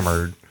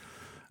hammered.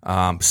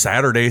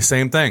 Saturday,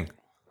 same thing.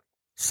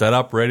 Set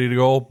up, ready to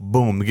go.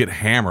 Boom, they get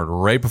hammered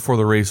right before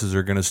the races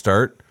are going to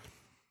start.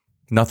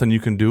 Nothing you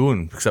can do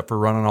except for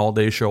run an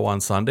all-day show on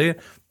Sunday.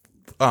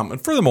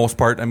 And for the most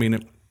part, I mean,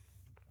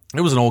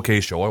 it was an okay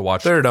show. I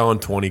watched. They're down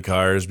 20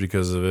 cars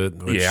because of it.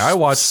 Yeah, I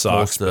watched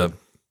most of the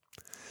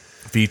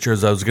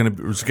features. I was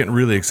getting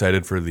really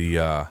excited for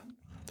the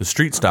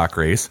street stock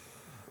race.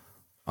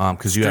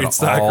 Because you Street had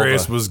stock all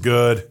race was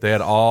good. they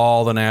had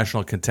all the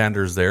national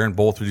contenders there, and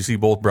both. Did you see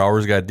both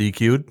Browers got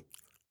DQ'd?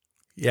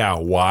 Yeah,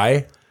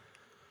 why?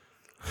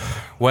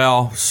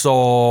 Well,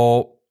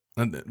 so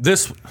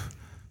this,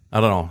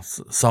 I don't know.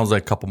 Sounds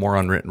like a couple more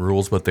unwritten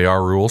rules, but they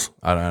are rules.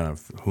 I don't know.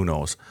 Who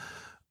knows?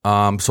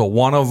 So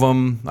one of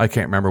them, I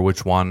can't remember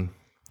which one.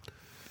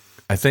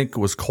 I think it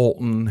was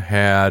Colton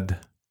had.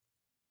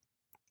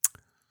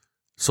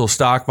 So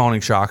stock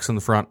mounting shocks in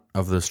the front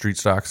of the street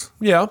stocks.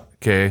 Yeah.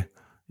 Okay.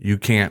 You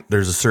can't,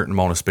 there's a certain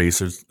amount of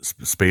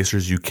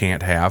spacers you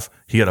can't have.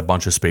 He had a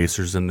bunch of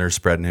spacers in there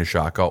spreading his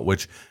shock out,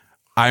 which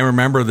I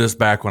remember this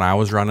back when I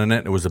was running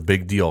it. It was a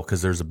big deal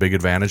because there's a big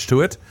advantage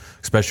to it,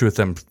 especially with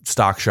them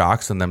stock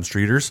shocks and them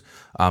streeters.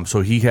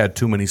 So he had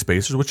too many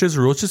spacers, which is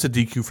a rule. It's just a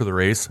DQ for the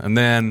race. And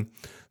then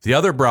the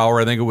other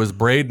Brower, I think it was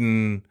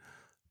Braden,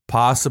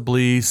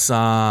 possibly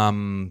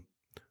some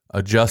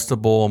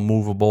adjustable,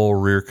 movable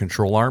rear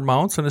control arm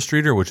mounts in a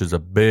streeter, which is a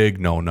big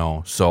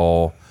no-no.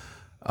 So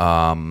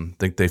I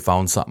think they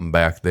found something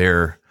back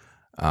there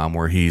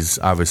where he's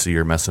obviously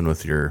you're messing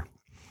with your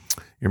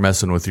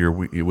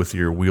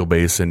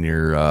wheelbase and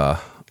your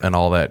and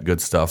all that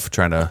good stuff,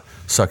 trying to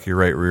suck your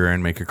right rear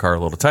end, make your car a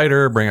little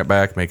tighter, bring it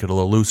back, make it a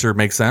little looser.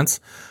 Makes sense.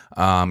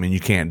 And you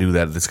can't do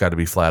that. It's got to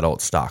be flat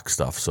out stock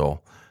stuff.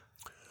 So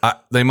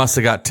they must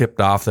have got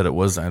tipped off that it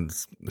was, and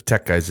the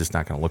tech guy's just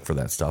not going to look for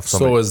that stuff.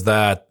 So is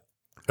that,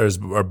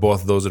 are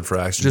both of those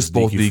infractions just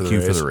both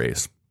DQ for the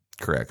race?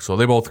 Correct. So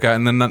they both got,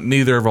 and then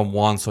neither of them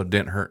won, so it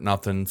didn't hurt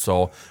nothing.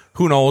 So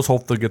who knows?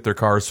 Hope they'll get their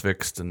cars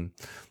fixed and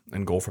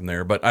go from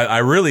there. But I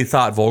really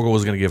thought Vogel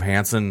was going to give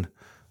Hansen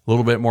a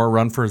little bit more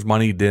run for his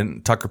money. He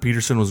didn't. Tucker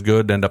Peterson was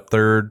good, end up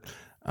third.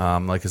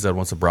 Like I said,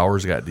 once the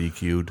Browers got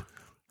DQ'd.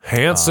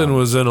 Hansen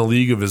was in a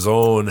league of his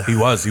own. He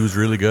was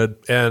really good.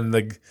 And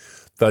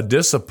the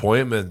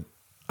disappointment,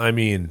 I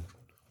mean,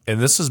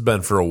 and this has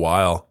been for a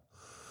while.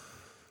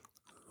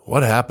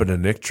 What happened to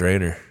Nick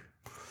Traynor?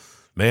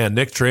 Man,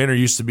 Nick Traynor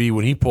used to be,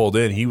 when he pulled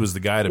in, he was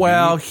the guy to beat.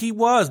 Well, he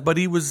was, but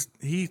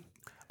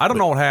I don't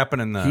know what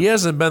happened in the. He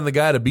hasn't been the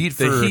guy to beat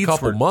for a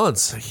couple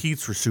months. The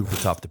heats were super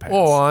tough to pass.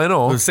 Oh, I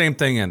know. The same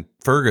thing in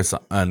Fergus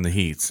on the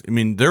heats. I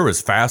mean, there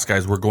was fast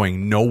guys were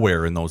going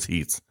nowhere in those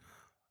heats.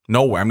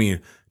 Nowhere. I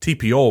mean,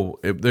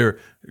 TPO, there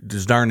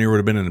just darn near would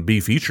have been in a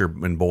B feature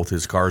in both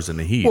his cars in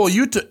the heat. Well,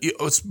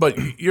 but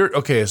you're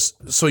okay.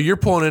 So you're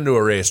pulling into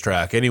a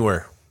racetrack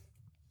anywhere,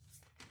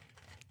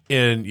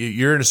 and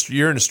you're in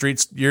the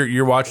streets.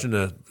 You're watching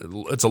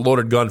it's a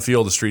loaded gun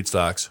field of street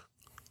stocks.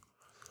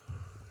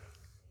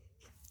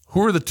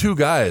 Who are the two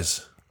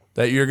guys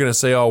that you're going to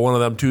say, oh, one of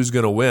them two is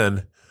going to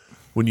win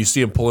when you see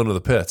him pull into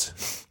the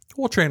pits?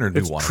 Well, Traynor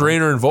do one.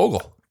 Traynor and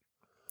Vogel.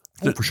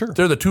 Oh, for sure.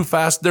 They're the two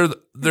fast.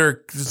 They're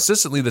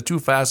consistently the two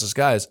fastest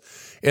guys,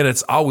 and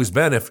it's always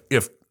been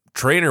if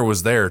Traynor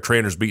was there,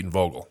 Trainor's beating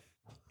Vogel.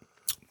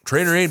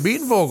 Traynor ain't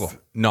beating Vogel.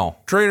 No,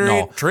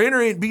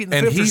 Traynor ain't beating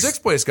the fifth or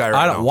sixth place guy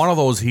right now. One of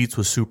those heats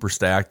was super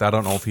stacked. I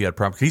don't know if he had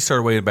problems. He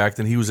started way back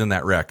then. He was in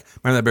that wreck.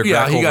 Remember that big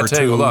wreck? He got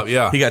tangled up.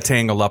 Yeah, he got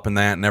tangled up in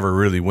that. And never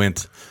really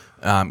went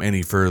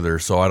any further.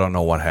 So I don't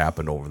know what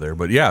happened over there.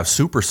 But yeah,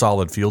 super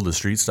solid field of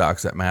street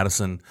stocks at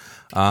Madison.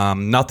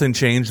 Nothing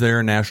changed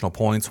there national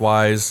points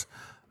wise.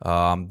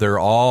 They're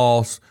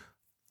all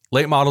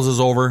late models is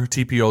over.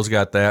 TPO's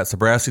got that.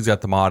 Sabraski's got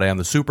the mod and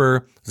the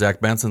super. Zach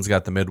Benson's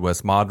got the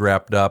Midwest mod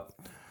wrapped up.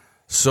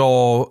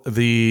 So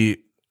the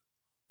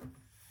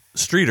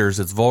streeters,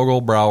 it's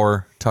Vogel,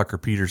 Brower, Tucker,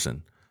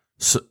 Peterson.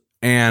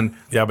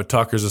 But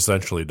Tucker's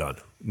essentially done.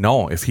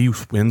 No, if he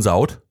wins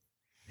out,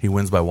 he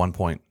wins by 1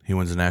 point. He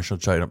wins the national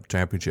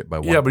championship by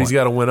 1 point. Yeah, but he's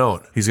got to win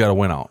out. He's got to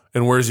win out.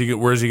 And where's he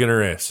going to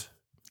race?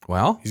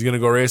 Well, he's going to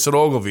go race at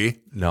Ogilvy.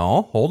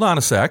 No, hold on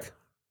a sec.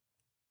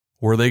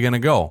 Where are they going to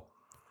go?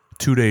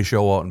 2-day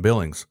show out in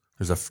Billings.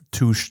 There's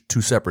two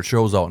separate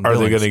shows out in Billings.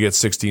 Are they going to get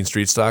 16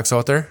 street stocks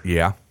out there?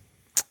 Yeah.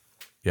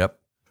 Yep.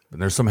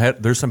 And there's some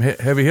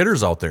heavy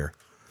hitters out there.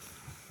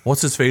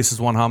 What's his face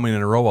is one how many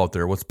in a row out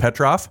there? What's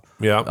Petrov?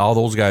 Yeah. All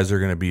those guys are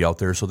going to be out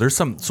there. So there's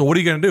some. So what are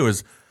you going to do?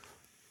 Is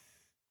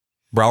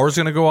Brower's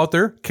going to go out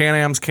there?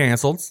 Can-Am's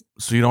canceled,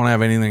 so you don't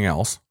have anything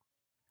else.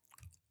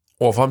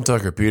 Well, if I'm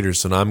Tucker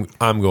Peterson,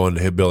 I'm going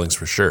to hit Billings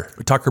for sure.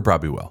 Tucker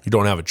probably will. You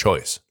don't have a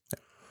choice.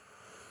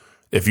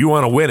 If you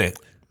want to win it,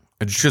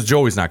 because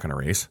Joey's not going to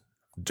race.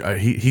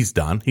 He's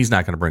done. He's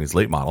not going to bring his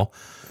late model.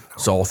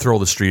 So I'll throw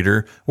the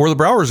streeter. Where the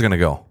Brower's going to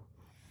go?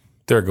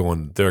 They're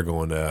going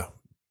to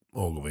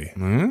Ogilvy.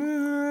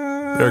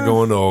 They're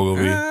going to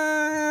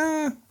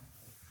Ogilvy.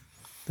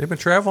 They've been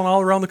traveling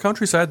all around the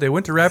countryside. They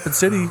went to Rapid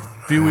City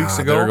a few weeks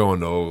ago. They're going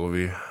to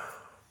Ogilvy.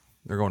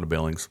 They're going to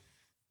Billings.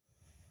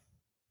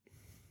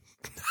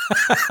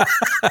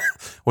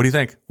 What do you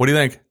think?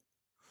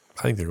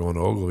 I think they're going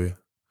to Ogilvy.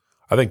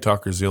 I think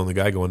Tucker's the only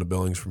guy going to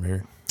Billings from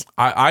here.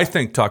 I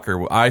think Tucker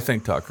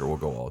will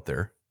go out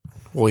there.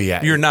 Well,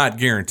 yeah, you're not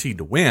guaranteed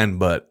to win,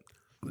 but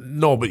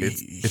no, but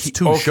it's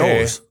two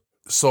shows.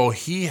 So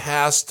he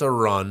has to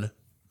run,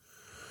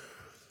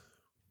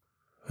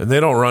 and they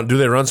don't run. Do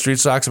they run street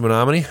stocks in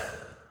Menominee?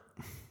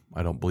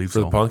 I don't believe for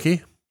so. The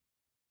Punky.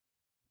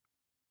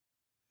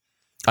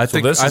 I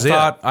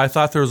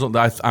thought there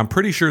was. I'm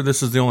pretty sure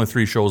this is the only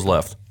 3 shows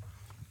left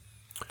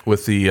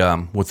with the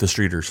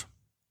streeters.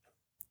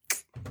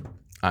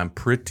 I'm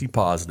pretty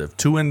positive.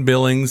 2 in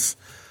Billings.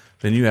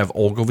 Then you have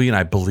Ogilvie, and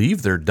I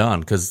believe they're done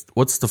because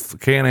what's the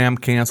Can-Am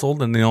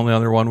canceled, and the only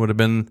other one would have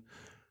been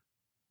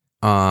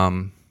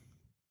the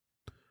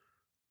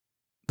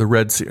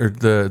Red Sea, or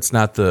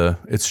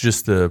it's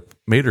just the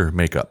Mater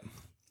makeup.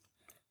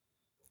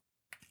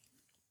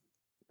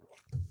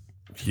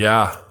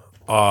 Yeah.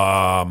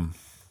 And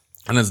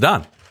it's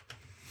done.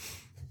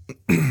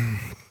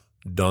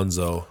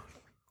 Dunzo.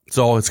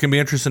 So it's going to be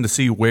interesting to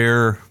see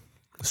where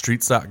the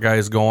street stock guy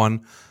is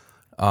going.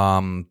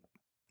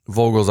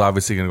 Vogel's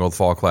obviously going to go to the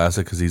Fall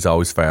Classic because he's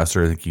always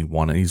faster. I think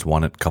he's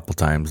won it a couple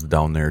times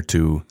down there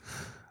too.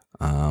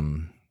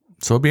 So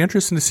it'll be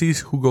interesting to see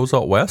who goes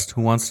out west.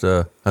 Who wants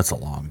to? That's a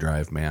long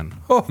drive, man.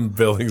 Oh,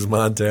 Billings,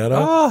 Montana.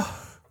 Oh.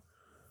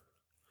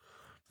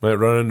 Might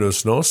run into a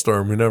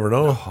snowstorm. You never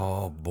know.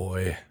 Oh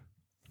boy,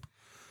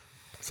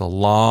 it's a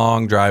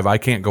long drive. I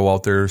can't go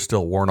out there.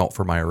 Still worn out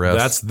for my arrest.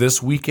 That's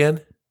this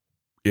weekend.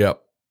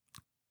 Yep.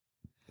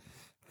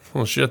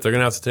 Well, shit, they're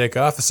going to have to take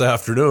off this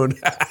afternoon.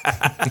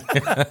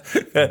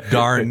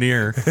 Darn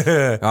near.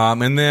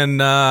 And then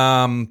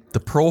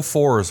the Pro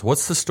 4s,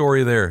 what's the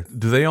story there?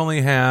 Do they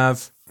only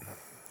have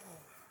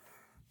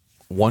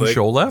one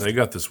show left? They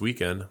got this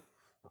weekend.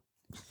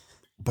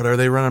 But are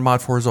they running Mod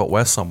 4s out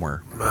west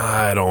somewhere?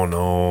 I don't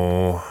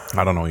know.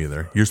 I don't know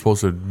either. You're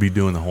supposed to be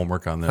doing the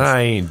homework on this.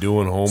 I ain't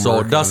doing homework.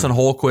 So Dustin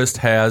Holquist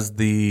has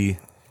the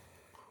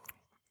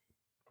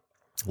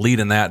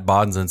lead in that.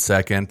 Bodden's in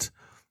second.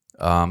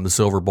 The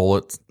Silver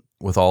Bullet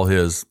with all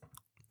his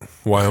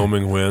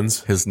Wyoming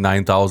wins. His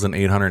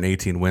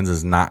 9,818 wins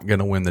is not going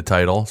to win the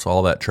title. So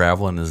all that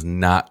traveling is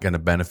not going to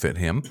benefit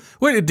him.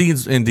 Well,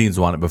 Dean's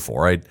won it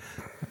before.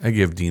 I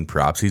give Dean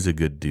props. He's a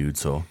good dude.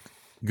 So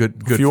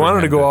good. If you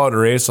wanted to go out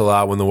and race a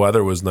lot when the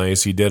weather was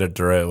nice, he did it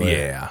the right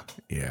way.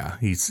 Yeah.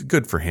 He's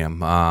good for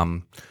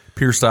him.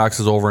 Pure Stocks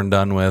is over and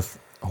done with.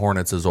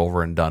 Hornets is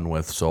over and done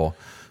with. So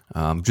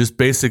just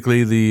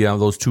basically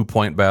those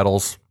 2-point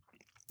battles.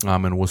 In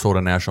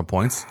WISSOTA National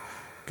Points,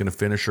 going to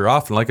finish her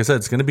off. And like I said,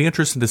 it's going to be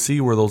interesting to see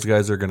where those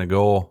guys are going to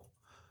go.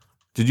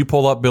 Did you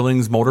pull up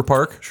Billings Motor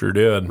Park? Sure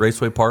did.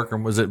 Raceway Park, or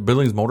was it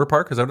Billings Motor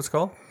Park? Is that what it's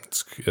called?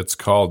 It's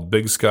called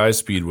Big Sky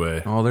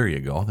Speedway. Oh, there you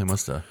go. They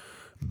must have.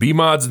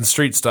 B-Mods and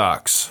Street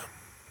Stocks.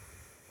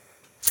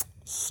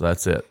 So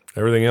that's it.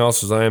 Everything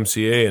else is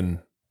IMCA and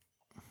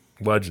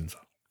Legends.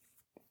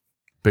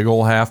 Big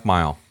old half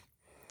mile.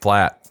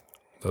 Flat.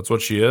 That's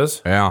what she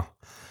is? Yeah.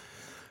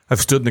 I've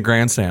stood in the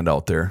grandstand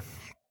out there.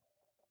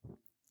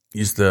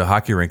 The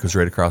hockey rink was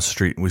right across the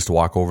street, and we used to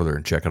walk over there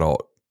and check it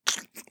out.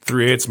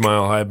 3/8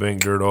 mile high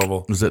bank dirt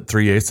oval. Was it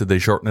 3/8? Did they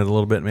shorten it a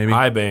little bit, maybe?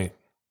 High bank.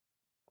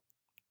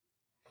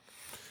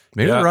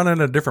 Maybe they're running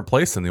in a different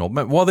place than the old.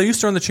 Well, they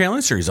used to run the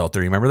Challenge Series out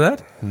there. You remember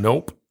that?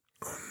 Nope.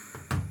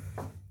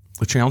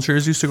 The Challenge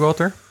Series used to go out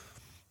there?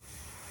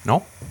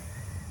 No?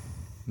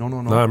 No.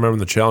 No, I remember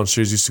the Challenge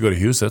Series used to go to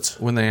Huset's.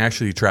 When they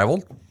actually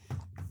traveled?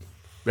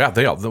 Yeah,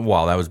 they all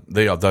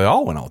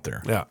went out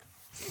there. Yeah.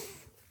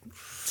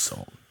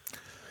 So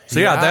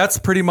yeah, that's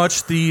pretty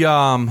much the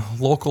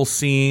local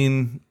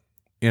scene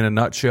in a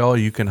nutshell.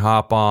 You can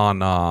hop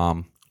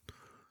on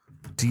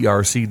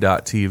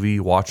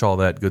drc.tv, watch all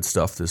that good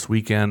stuff this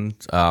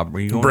weekend.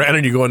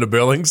 Brandon, you going to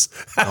Billings?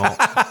 No,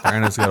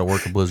 Brandon's got to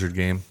work a Blizzard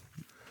game.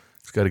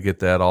 He's got to get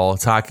that all.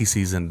 It's hockey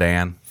season,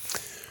 Dan.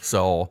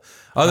 So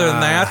other than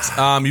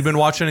that, you've been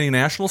watching any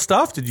national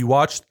stuff? Did you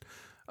watch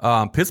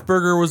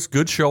Pittsburgher was a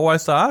good show, I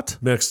thought.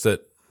 Mixed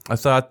it. I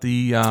thought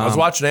I was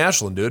watching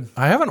Ashland, dude.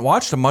 I haven't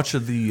watched much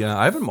of the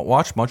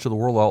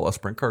World Outlaw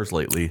Sprint Cars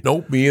lately.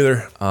 Nope, me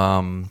either.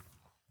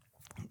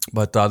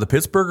 But the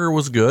Pittsburgher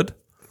was good.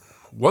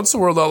 Once the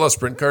World Outlaw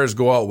Sprint Cars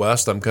go out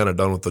west, I'm kind of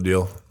done with the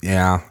deal.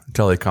 Yeah,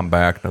 until they come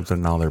back.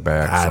 Now they're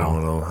back. I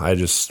don't know.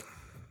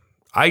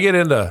 I get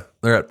into.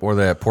 Were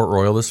they at Port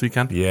Royal this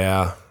weekend?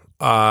 Yeah.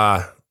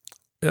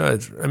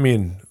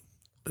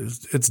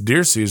 It's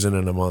deer season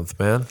in a month,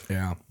 man.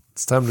 Yeah.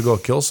 It's time to go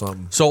kill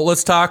something. So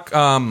let's talk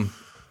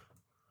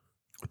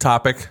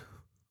topic.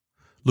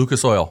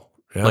 Lucas Oil.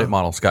 Yeah. Late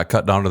models got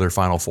cut down to their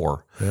final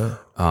 4. Yeah.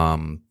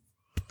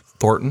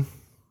 Thornton,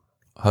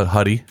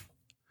 Huddy,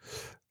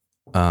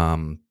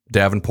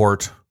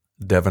 Davenport,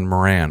 Devin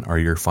Moran are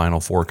your final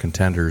 4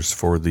 contenders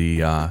for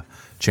the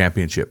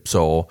championship.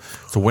 So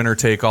it's a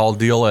winner-take-all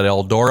deal at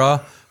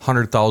Eldora.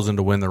 $100,000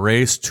 to win the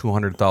race,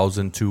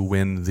 $200,000 to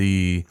win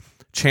the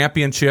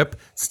championship.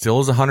 Still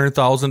is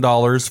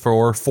 $100,000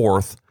 for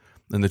 4th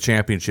in the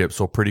championship.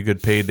 So pretty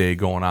good payday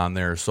going on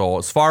there. So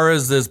as far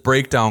as this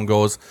breakdown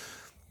goes,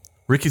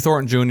 Ricky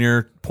Thornton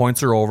Jr.,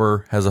 points are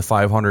over, has a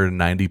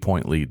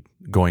 590-point lead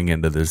going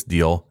into this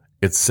deal.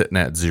 It's sitting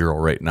at 0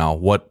 right now.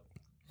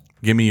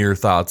 Give me your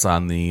thoughts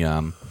on the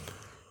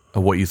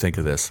what you think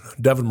of this.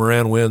 Devin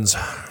Moran wins.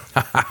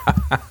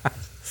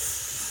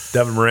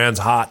 Devin Moran's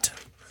hot.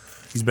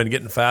 He's been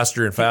getting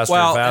faster and faster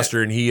and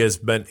faster, and he has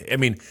been. I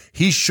mean,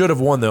 he should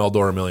have won the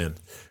Eldora Million.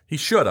 He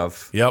should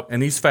have. Yep.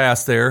 And he's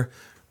fast there.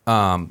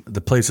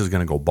 The place is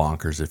going to go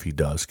bonkers if he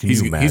does. Can you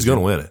imagine? He's going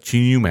to win it.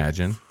 Can you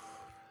imagine?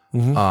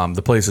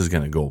 The place is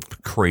going to go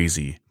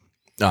crazy.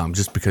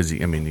 Just because you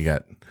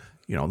got,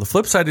 the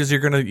flip side is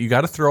you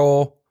got to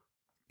throw.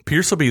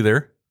 Pierce will be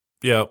there.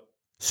 Yep.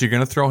 So you're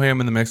going to throw him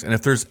in the mix. And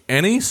if there's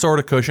any sort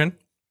of cushion,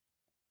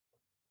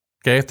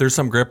 okay, if there's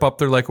some grip up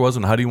there like it was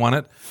when Huddy won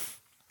it,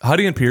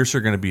 Huddy and Pierce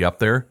are going to be up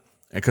there.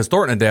 Because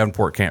Thornton and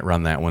Davenport can't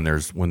run that when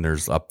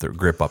there's up there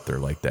grip up there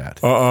like that.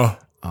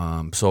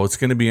 So it's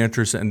going to be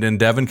interesting. And then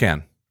Devin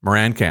can.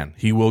 Moran can.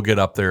 He will get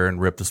up there and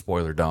rip the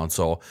spoiler down.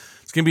 So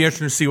it's going to be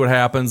interesting to see what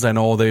happens. I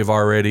know there's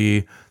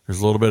a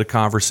little bit of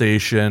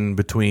conversation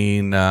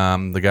between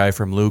the guy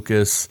from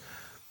Lucas,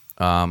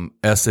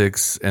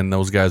 Essex, and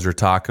those guys are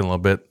talking a little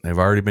bit. They've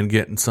already been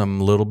getting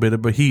some little bit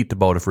of a heat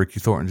about if Ricky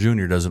Thornton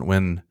Jr. doesn't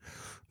win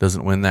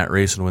that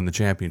race and win the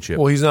championship.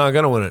 Well, he's not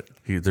going to win it.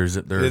 There's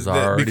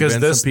already because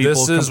been some people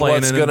this is complaining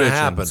what's and going to bitching.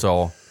 happen.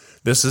 So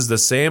this is the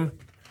same.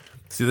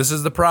 See, this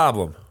is the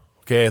problem.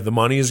 Okay, the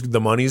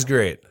money's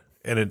great,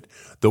 and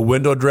the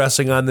window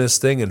dressing on this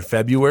thing in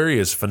February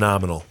is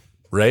phenomenal,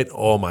 right?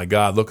 Oh my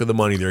God, look at the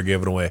money they're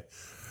giving away.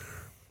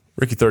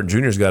 Ricky Thornton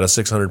Jr.'s got a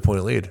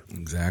 600-point lead.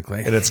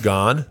 Exactly, and it's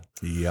gone.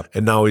 Yep,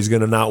 and now he's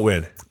going to not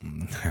win.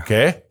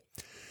 Okay.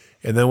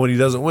 And then when he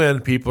doesn't win,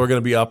 people are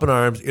going to be up in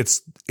arms.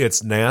 It's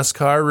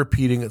NASCAR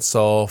repeating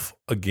itself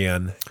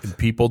again, and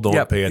people don't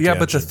pay attention. Yeah,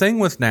 but the thing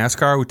with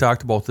NASCAR, we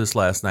talked about this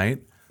last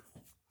night,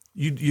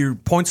 your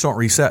points don't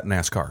reset in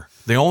NASCAR.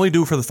 They only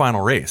do for the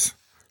final race.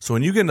 So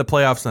when you get into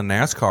playoffs in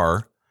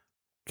NASCAR,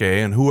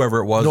 okay, and whoever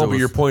it was... No, but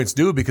your points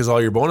do because all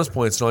your bonus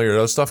points and all your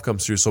other stuff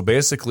comes through. So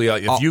basically,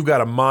 if you've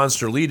got a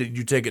monster lead,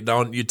 you take it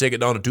down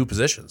to 2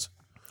 positions.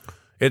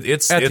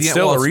 It's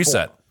still a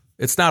reset.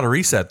 It's not a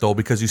reset, though,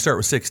 because you start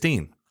with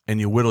 16. And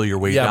you whittle your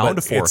way down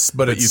to 4.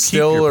 But it's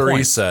still a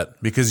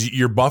reset because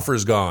your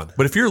buffer's gone.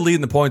 But if you're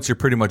leading the points, you're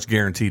pretty much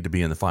guaranteed to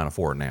be in the Final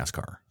Four in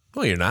NASCAR.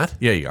 No, you're not.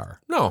 Yeah, you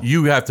are. No.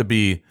 You got to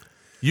be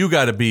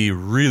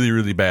really,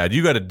 really bad.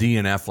 You got to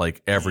DNF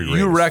like every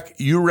race.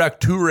 You wreck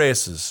 2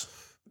 races.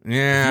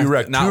 Yeah. You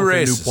wreck not 2 with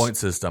races. The new point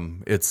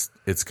system.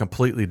 It's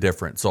completely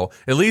different. So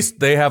at least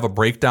they have a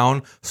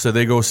breakdown. So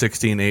they go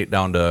 16-8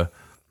 down to,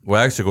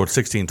 actually go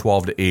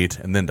 16-12 to 8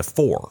 and then to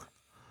 4.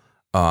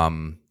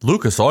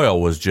 Lucas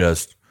Oil was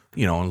just...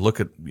 look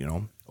at,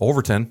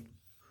 Overton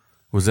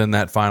was in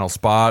that final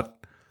spot,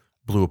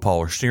 blew a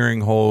power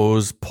steering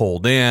hose,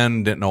 pulled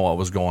in, didn't know what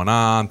was going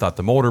on, thought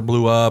the motor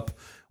blew up,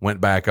 went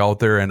back out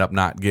there, ended up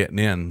not getting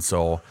in.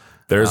 So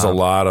there's a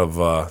lot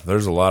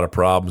of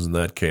problems in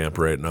that camp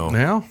right now.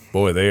 Yeah.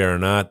 Boy, they are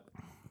not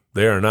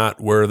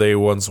where they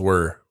once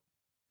were.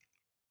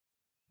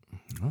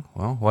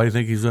 Well, why do you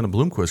think he's in a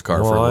Bloomquist car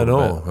for a little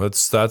little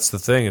bit? That's the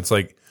thing. It's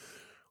like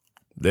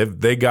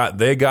They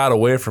got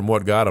away from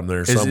what got them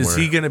there somewhere. Is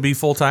he going to be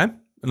full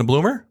time in the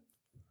Bloomer?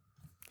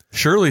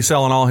 Surely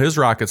selling all his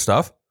rocket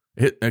stuff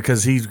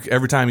because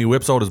every time he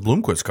whips out his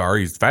Bloomquist car,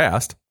 he's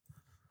fast.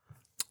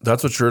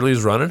 That's what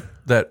Shirley's running.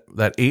 That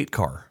 8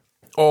 car.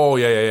 Oh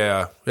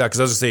yeah. Because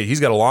I was gonna say he's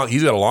got a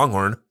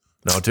Longhorn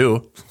now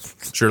too.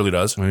 Shirley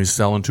does. And he's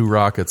selling 2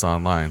 rockets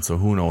online, so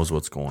who knows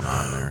what's going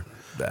on there.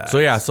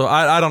 So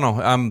I don't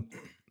know.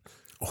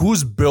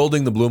 Who's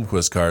building the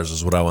Bloomquist cars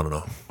is what I want to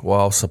know.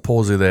 Well,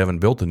 supposedly they haven't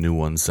built a new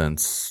one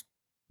since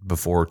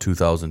before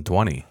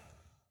 2020.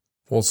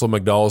 Well, so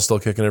McDowell's still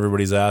kicking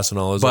everybody's ass and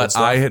all this. But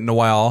I hit in a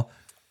while.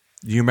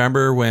 Do you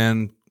remember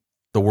when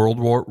the world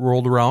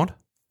rolled around?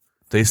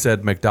 They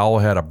said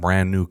McDowell had a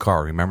brand new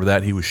car. Remember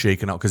that? He was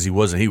shaking out because he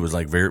wasn't. He was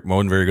like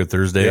wasn't very good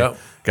Thursday. Yep.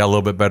 Got a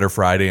little bit better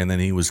Friday, and then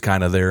he was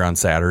kind of there on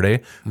Saturday.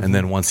 Mm-hmm. And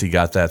then once he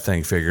got that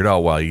thing figured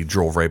out, he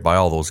drove right by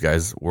all those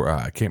guys.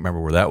 I can't remember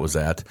where that was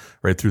at.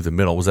 Right through the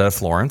middle. Was that at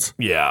Florence?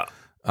 Yeah.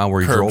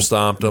 Where he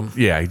stomped them.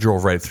 Yeah, he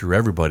drove right through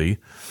everybody.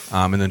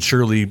 And then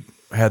Shirley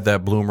had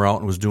that Bloomer out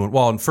and was doing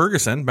well. And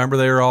Ferguson, remember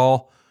they were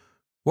all.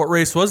 What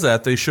race was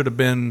that? They should have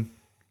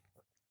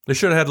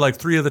had like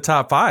 3 of the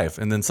top 5,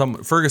 and then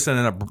Ferguson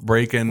ended up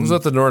breaking. Was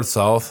that the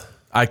north-south?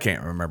 I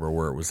can't remember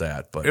where it was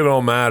at, but it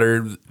don't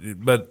matter.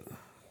 But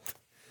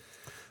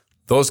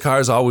those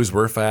cars always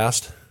were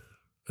fast,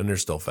 and they're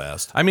still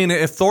fast. I mean,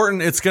 if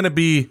Thornton, it's going to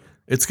be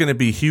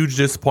huge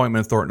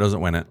disappointment if Thornton doesn't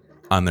win it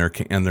on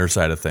their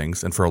side of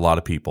things, and for a lot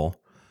of people.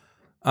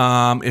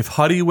 If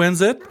Huddy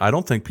wins it, I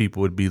don't think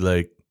people would be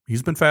like,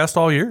 he's been fast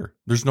all year.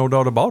 There's no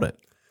doubt about it.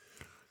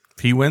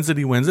 If he wins it,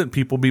 and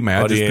people will be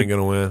mad. Huddy ain't going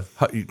to win.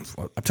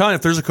 I'm telling you,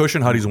 if there's a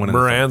cushion, Huddy's winning.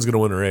 Moran's going to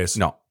win the race.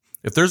 No.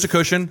 If there's a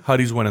cushion,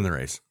 Huddy's winning the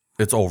race.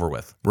 It's over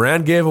with.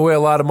 Moran gave away a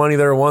lot of money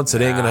there once.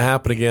 It ain't going to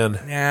happen again.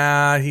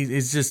 Yeah,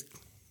 he's just...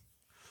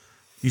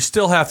 You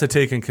still have to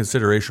take in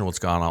consideration what's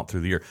gone out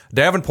through the year.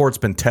 Davenport's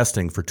been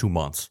testing for 2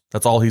 months.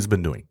 That's all he's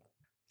been doing.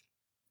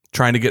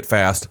 Trying to get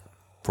fast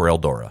for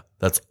Eldora.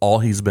 That's all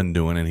he's been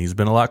doing, and he's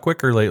been a lot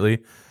quicker lately.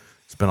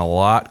 It's been a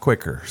lot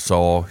quicker,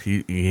 so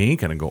he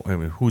ain't gonna go. I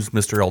mean, who's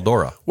Mr.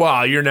 Eldora?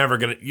 Well, you're not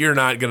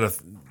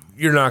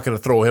gonna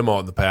throw him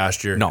out in the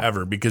pasture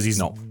ever because he's.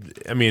 No.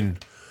 I mean,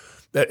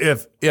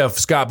 if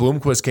Scott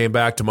Bloomquist came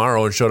back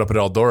tomorrow and showed up at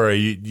Eldora,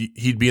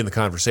 he'd be in the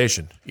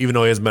conversation, even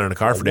though he hasn't been in a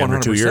car for damn near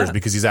 2 years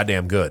because he's that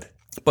damn good.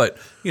 But,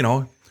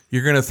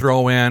 you're going to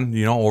throw in,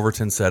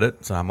 Overton said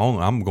it, so I'm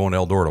going to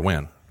Eldora to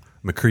win.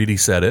 McCready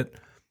said it.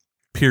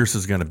 Pierce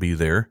is going to be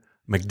there.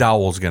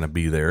 McDowell's going to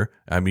be there.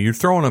 I mean, you're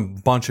throwing a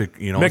bunch of,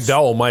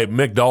 McDowell might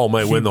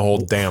win the whole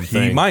damn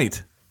thing. He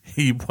might.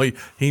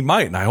 He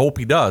might, and I hope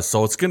he does.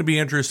 So it's going to be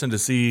interesting to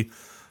see.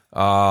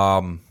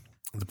 The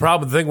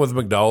thing with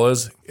McDowell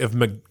is,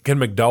 can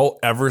McDowell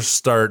ever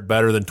start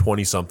better than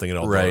 20-something at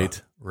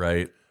Eldora?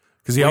 Right.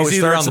 Because he always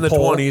starts in the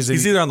 20s.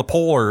 He's either on the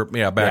pole or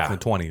back in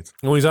the 20s.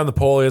 When he's on the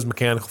pole, he has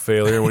mechanical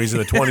failure. When he's in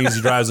the 20s,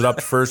 he drives it up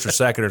to first or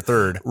second or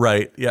third.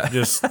 Right. Yeah.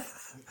 Just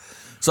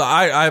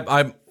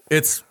so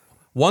it's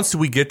once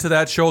we get to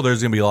that show,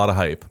 there's going to be a lot of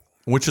hype,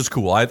 which is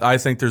cool. I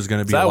think there's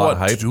going to be a lot of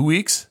hype. 2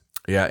 weeks?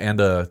 Yeah,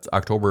 and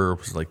October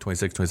was like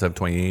 26th, 27th,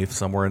 28th,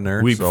 somewhere in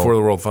there. Week before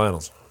the World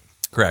Finals.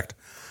 Correct.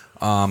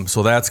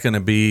 So that's going to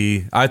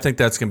be, I think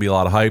that's going to be a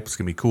lot of hype. It's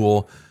going to be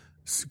cool.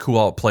 It's cool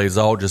how it plays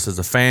out. Just as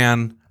a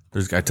fan,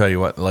 I tell you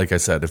what, like I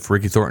said, if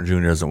Ricky Thornton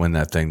Jr. doesn't win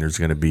that thing, there's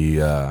going to be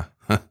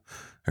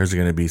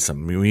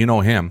some,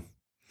 him.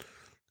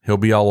 He'll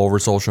be all over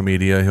social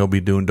media. He'll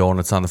be doing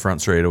donuts on the front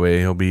straightaway.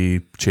 He'll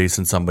be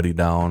chasing somebody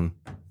down,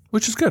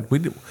 which is good.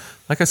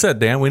 Like I said,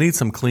 Dan, we need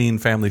some clean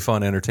family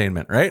fun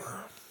entertainment, right?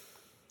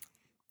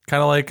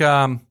 Kind of like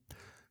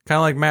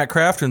Matt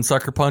Crafton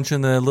sucker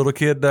punching the little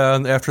kid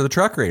after the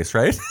truck race,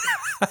 right?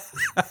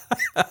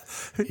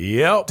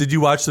 Yep. Did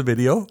you watch the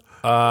video?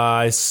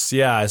 I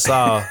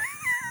saw.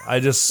 I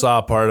just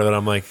saw part of it.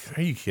 I'm like,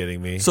 are you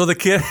kidding me? So the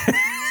kid,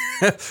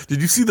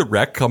 did you see the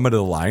wreck coming to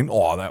the line?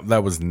 Oh,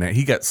 that was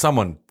he got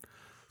someone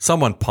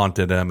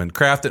punted him and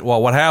Crafton.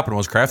 Well, what happened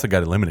was Crafton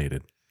got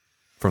eliminated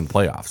from the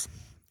playoffs.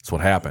 That's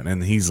what happened,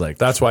 and he's like,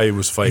 that's why he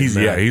was fighting.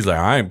 He's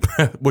like,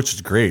 which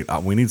is great.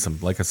 We need some,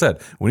 like I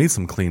said, we need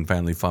some clean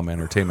family fun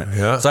entertainment.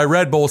 Yeah. So I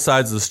read both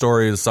sides of the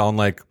story. It sound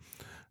like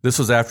this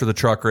was after the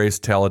truck race,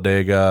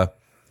 Talladega.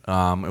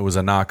 It was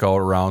a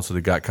knockout round, so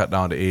they got cut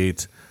down to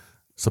 8.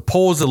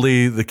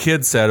 Supposedly, the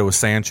kid said it was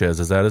Sanchez.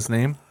 Is that his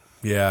name?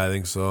 Yeah, I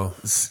think so.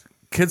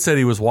 Kid said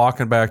he was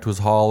walking back to his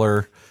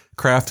hauler.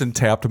 Crafton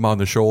tapped him on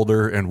the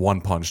shoulder and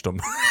one-punched him.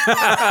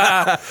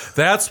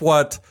 That's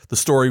what the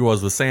story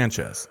was with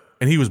Sanchez.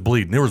 And he was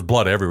bleeding. There was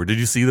blood everywhere. Did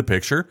you see the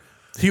picture?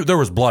 There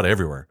was blood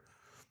everywhere.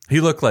 He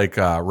looked like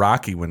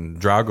Rocky when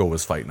Drago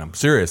was fighting him.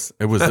 Serious.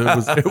 It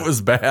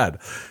was bad.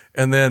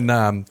 And then,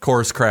 of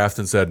course,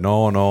 Crafton said,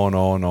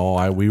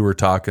 no. We were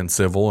talking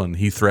civil, and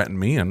he threatened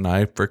me, and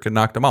I freaking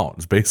knocked him out.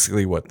 It's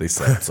basically what they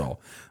said. So,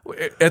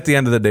 at the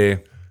end of the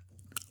day,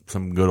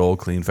 some good old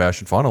clean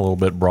fashion fun. A little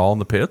bit brawl in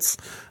the pits.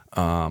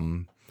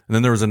 And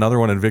then there was another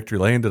one in Victory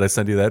Lane. Did I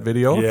send you that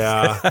video?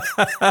 Yeah.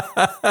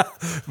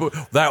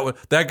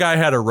 That guy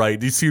had a right.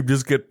 Do you see him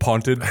just get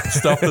punted,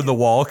 stuffed in the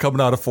wall, coming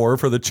out of 4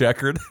 for the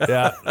checkered?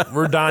 Yeah.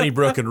 We're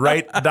Donnybrook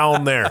right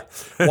down there.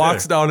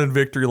 Walks down in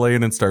Victory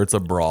Lane and starts a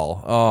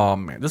brawl. Oh,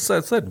 man. Just I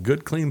said,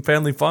 good, clean,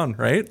 family fun,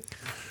 right?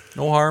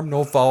 No harm,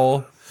 no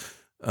foul.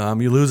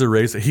 You lose a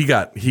race. He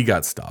got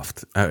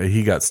stuffed.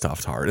 He got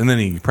stuffed hard. And then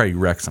he probably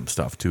wrecked some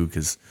stuff, too,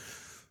 because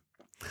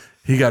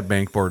he got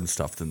bankboard and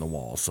stuffed in the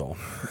wall. So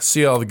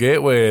see all the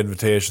Gateway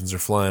invitations are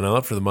flying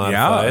out for the modifieds.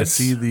 Yeah, I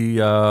see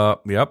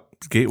the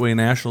Gateway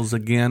Nationals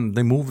again.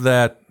 They moved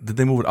that. Did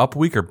they move it up a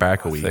week or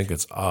back a week? I think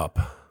it's up.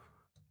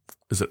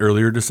 Is it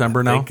earlier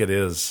December now? I think it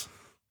is.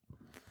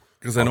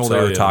 Because I know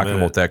they were talking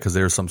about that because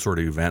there's some sort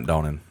of event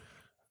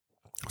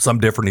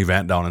some different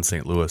event down in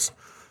St. Louis.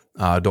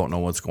 I don't know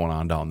what's going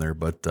on down there,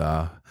 but who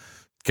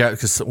got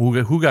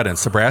in?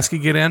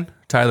 Sabraski get in?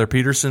 Tyler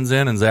Peterson's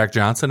in and Zach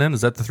Johnson in?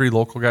 Is that the 3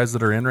 local guys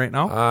that are in right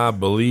now? I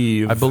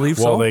believe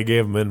so. Well, they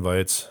gave them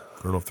invites.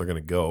 I don't know if they're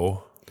going to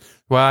go.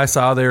 Well, I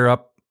saw they're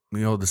up. The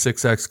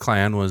 6X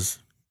clan was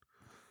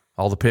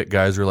all the pit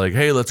guys were like,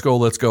 "Hey, let's go."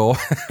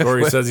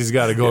 Corey says he's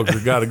got to go. We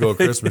got to go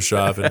Christmas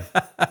shopping.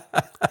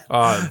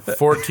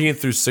 14th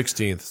through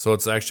 16th, so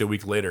it's actually a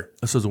week later.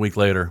 This was a week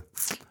later,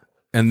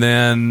 and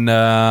then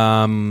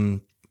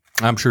I'm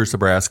sure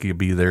Sabraski will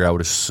be there. I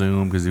would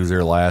assume because he was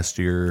there last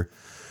year.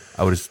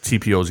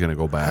 TPO is going to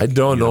go back. I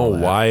don't know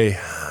why.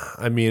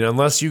 I mean,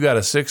 unless you got a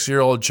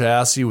 6-year-old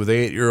chassis with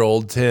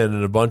 8-year-old tin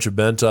and a bunch of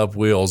bent up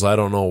wheels, I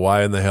don't know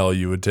why in the hell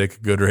you would take a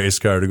good race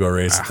car to go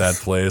race at that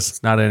place.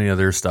 It's not any of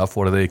their stuff.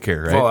 What do they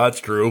care, right? Well,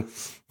 that's true.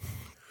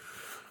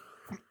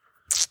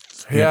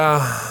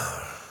 Yeah.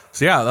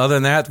 So yeah, other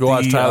than that,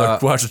 watch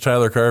the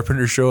Tyler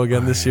Carpenter show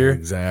again this year.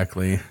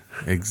 Exactly.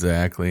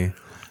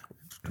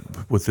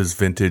 With his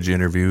vintage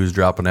interviews,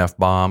 dropping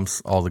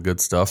F-bombs, all the good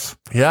stuff.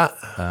 Yeah.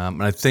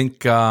 And I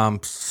think, so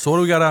what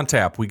do we got on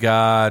tap? We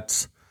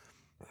got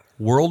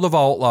World of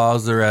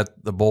Outlaws. They're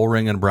at the Bull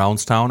Ring in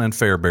Brownstown and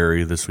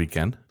Fairbury this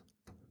weekend.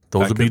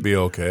 Those would be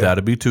okay.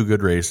 That'd be 2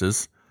 good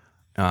races.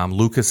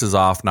 Lucas is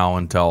off now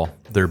until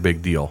their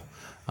big deal.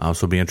 So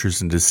it'll be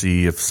interesting to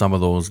see if some of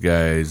those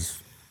guys,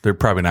 they're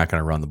probably not going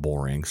to run the Bull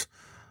Rings.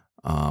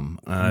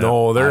 I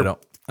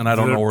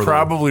don't know where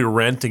probably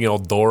renting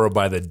Eldora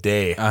by the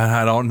day.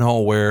 I don't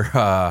know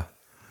where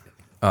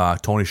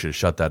Tony should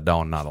shut that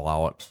down, not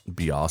allow it. It'd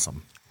be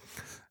awesome.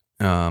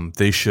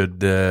 They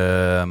should.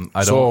 I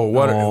don't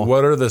know.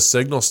 What are the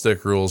signal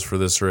stick rules for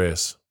this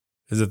race?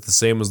 Is it the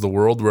same as the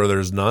World where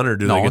there's none, or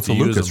do they get it's to a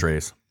use Lucas them?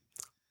 race.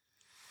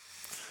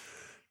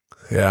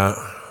 Yeah,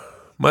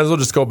 might as well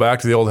just go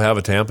back to the old Have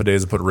a Tampa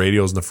days and put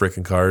radios in the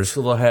freaking cars.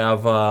 So they'll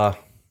have.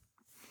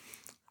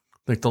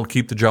 Think they'll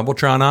keep the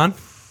jumbotron on?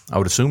 I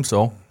would assume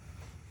so.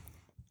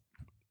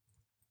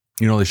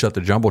 You know, they shut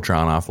the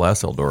jumbotron off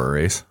last Eldora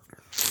race.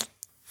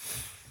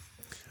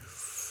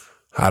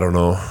 I don't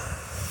know.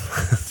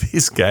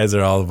 These guys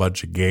are all a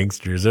bunch of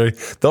gangsters.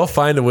 They'll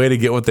find a way to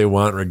get what they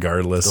want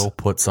regardless. They'll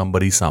put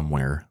somebody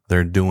somewhere.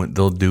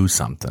 They'll do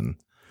something.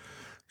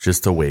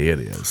 Just the way it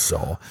is.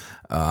 So,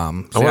 I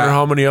wonder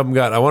how many of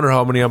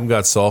them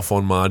got cell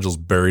phone modules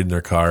buried in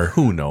their car.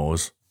 Who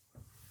knows?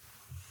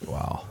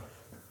 Wow.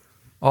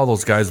 All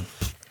those guys,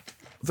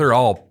 they're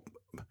all.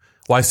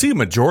 Well, I see a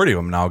majority of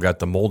them now got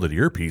the molded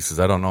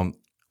earpieces. I don't know.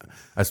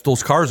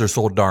 Those cars are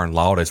so darn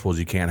loud. I suppose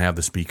you can't have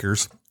the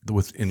speakers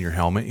within your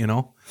helmet. You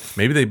know,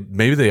 maybe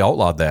they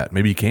outlawed that.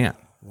 Maybe you can't.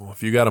 Well,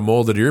 if you got a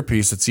molded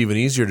earpiece, it's even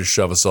easier to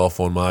shove a cell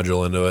phone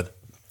module into it.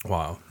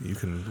 Wow, you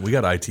can. We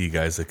got IT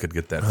guys that could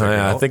get that figured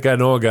I out. think I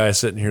know a guy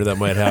sitting here that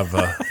might have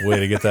a way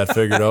to get that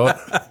figured out.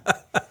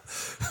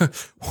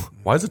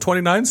 Why is a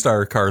 29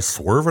 star car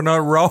swerving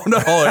around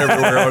all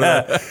everywhere out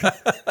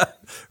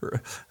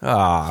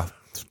there?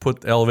 Just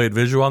put elevate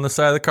visual on the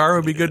side of the car,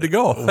 would be good to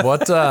go.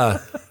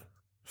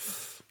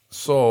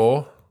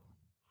 So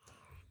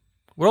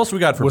what else we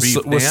got for beef,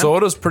 Dan?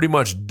 WISSOTA's pretty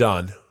much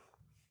done.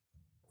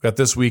 Got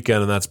this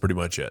weekend, and that's pretty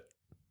much it.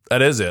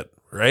 That is it,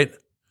 right?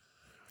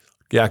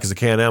 Yeah, because the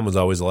Can-Am was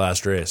always the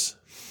last race.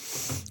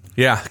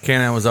 Yeah,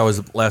 Can-Am was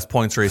always the last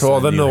points race.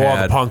 So then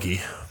the Punky.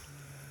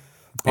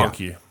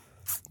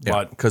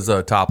 Yeah, because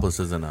topless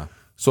isn't a.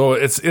 So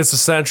it's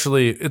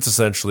essentially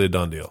a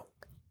done deal.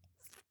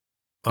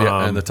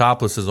 Yeah, and the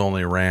topless is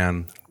only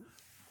ran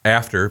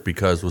after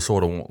because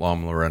WISSOTA won't allow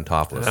them to run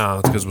topless. No,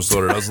 it's because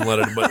WISSOTA doesn't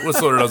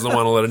WISSOTA doesn't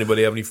want to let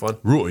anybody have any fun.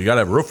 Rule: you got to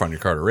have a roof on your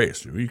car to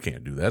race. You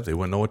can't do that; they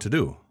wouldn't know what to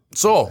do.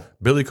 So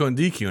Billy couldn't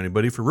DQ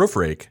anybody for roof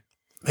rake.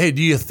 Hey,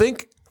 do you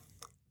think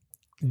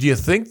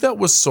that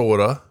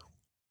WISSOTA?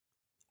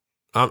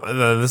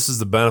 This is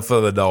the benefit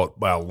of the doubt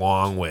by a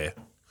long way.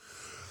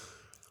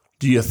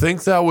 Do you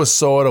think that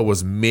WISSOTA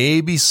was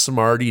maybe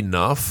smart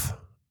enough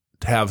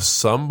to have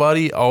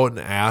somebody out in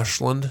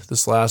Ashland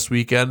this last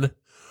weekend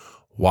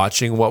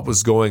watching what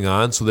was going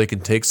on, so they can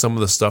take some of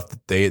the stuff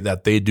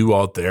that they do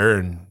out there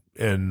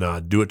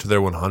and do it to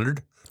their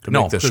 100 to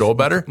make the show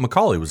better?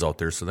 Macaulay was out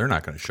there, so they're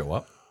not going to show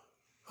up.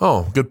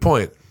 Oh, good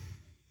point.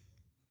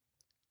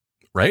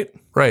 Right.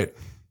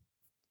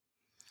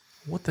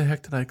 What the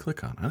heck did I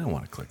click on? I didn't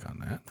want to click on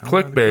that.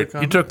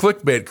 Clickbait. You took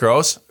clickbait,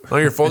 Kraus. Now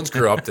your phone's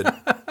corrupted.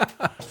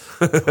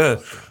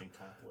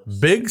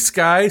 Big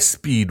Sky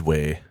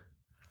Speedway.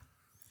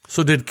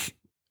 So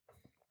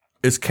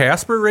is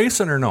Casper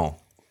racing or no?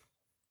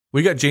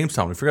 We got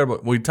Jamestown.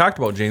 We talked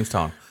about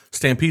Jamestown.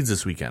 Stampedes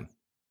this weekend.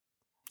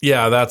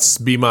 Yeah, that's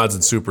B mods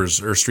and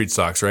supers or street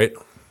stocks, right?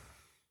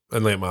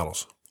 And late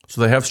models.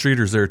 So they have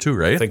streeters there too,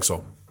 right? I think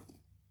so.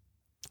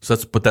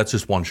 But that's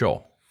just one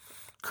show.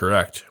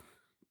 Correct.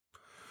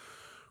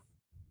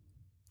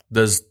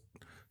 Does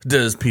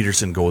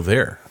Peterson go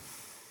there?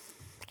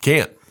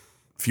 Can't.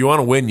 If you want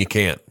to win, you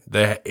can't.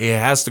 It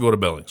has to go to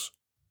Billings.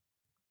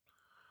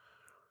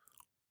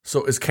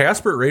 So is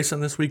Casper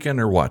racing this weekend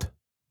or what?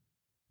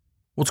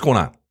 What's going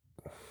on?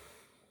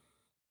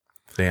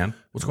 Dan,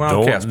 what's going on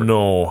with Casper?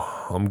 No,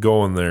 I'm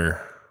going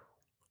there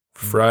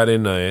Friday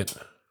night.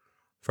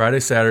 Friday,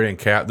 Saturday, and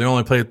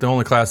the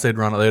only class they'd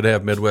run, they'd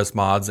have Midwest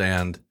mods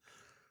and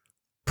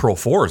Pro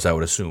 4s, I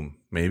would assume.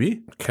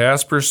 Maybe?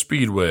 Casper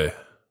Speedway.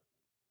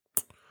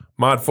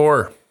 Mod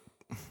 4.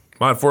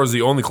 Mod 4 is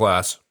the only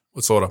class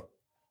with WISSOTA.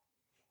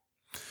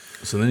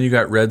 So then you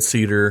got Red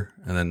Cedar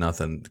and then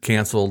nothing.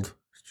 Canceled.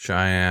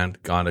 Cheyenne,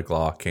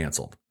 Gondaglaw,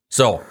 canceled.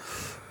 So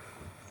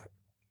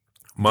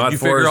Mod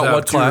 4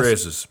 have two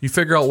races. You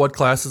figure out what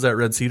class is at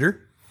Red Cedar?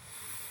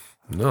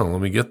 No,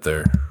 let me get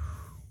there.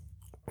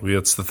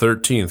 It's the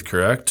 13th,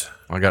 correct?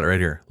 I got it right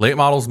here. Late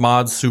models,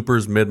 mods,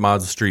 supers, mid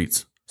mods,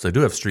 streets. So they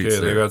do have streets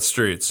there. They got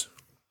streets.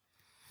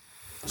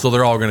 So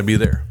they're all going to be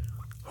there.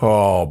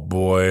 Oh,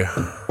 boy.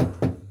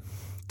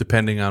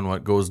 Depending on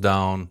what goes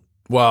down.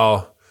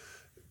 Well,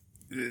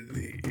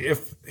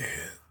 if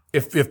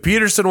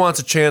Peterson wants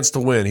a chance to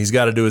win, he's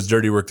got to do his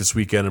dirty work this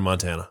weekend in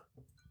Montana.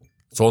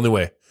 It's the only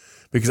way.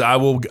 Because I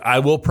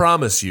will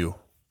promise you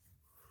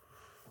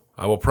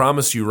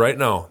right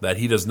now that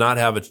he does not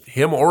have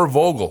him or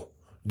Vogel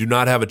do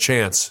not have a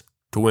chance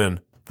to win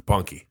the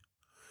Punky.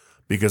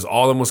 Because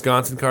all them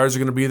Wisconsin cars are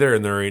going to be there,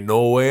 and there ain't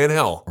no way in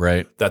hell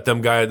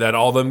that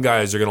all them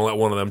guys are going to let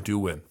one of them two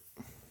win.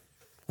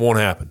 Won't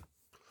happen.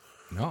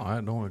 No,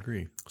 I don't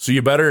agree. So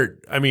you better.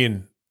 I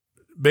mean,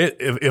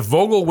 if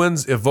Vogel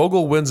wins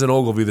in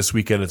Ogilvie this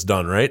weekend, it's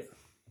done, right?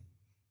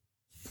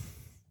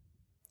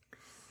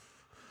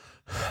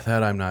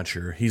 That I'm not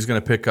sure. He's going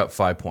to pick up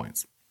 5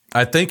 points.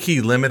 I think he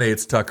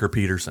eliminates Tucker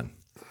Peterson.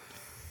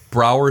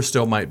 Brower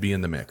still might be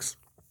in the mix.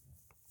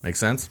 Make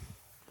sense?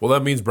 Well,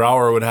 that means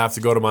Brower would have to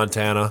go to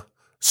Montana,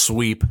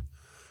 sweep,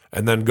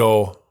 and then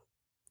go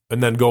win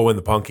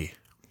the Punky.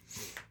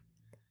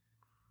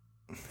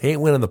 He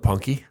ain't winning the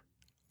Punky.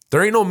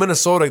 There ain't no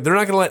Minnesota. They're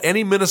not going to let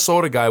any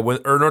Minnesota guy win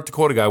or North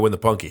Dakota guy win the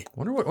Punky.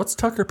 Wonder what's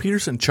Tucker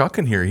Peterson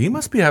chucking here? He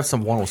must have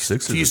some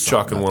 106s. He's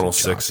chucking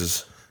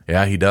 106s.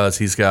 Yeah, he does.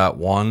 He's got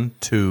 1,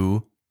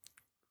 2,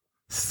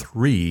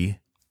 3,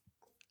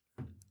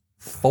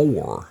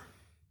 4.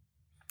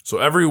 So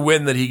every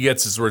win that he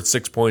gets is worth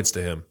 6 points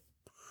to him.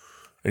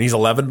 And he's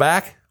 11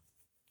 back?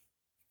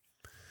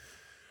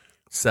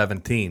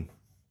 17.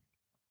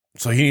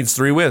 So he needs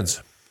 3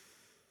 wins.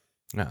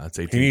 Yeah, that's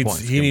 18 points.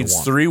 He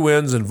needs 3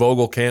 wins, and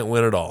Vogel can't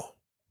win at all.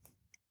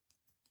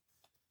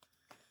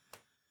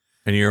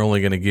 And you're only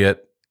going to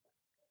get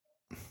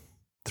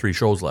 3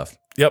 shows left.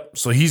 Yep.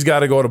 So he's got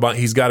to go to Montana.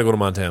 He's got to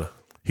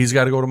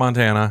go to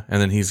Montana,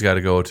 and then he's got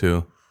to go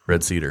to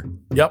Red Cedar.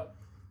 Yep.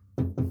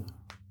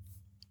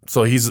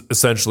 So he's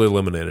essentially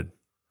eliminated.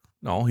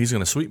 No, he's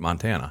going to sweep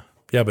Montana.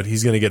 Yeah, but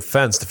he's going to get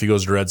fenced if he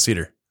goes to Red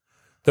Cedar.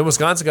 The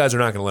Wisconsin guys are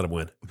not going to let him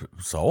win.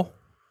 So?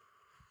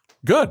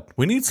 Good.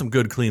 We need some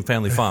good, clean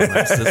family fun.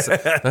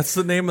 That's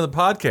the name of the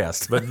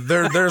podcast. But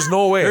there's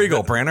no way. There you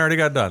go, Brand. I already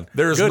got done.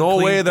 There's good, no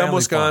clean way them family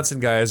Wisconsin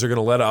guys are going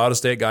to let an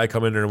out-of-state guy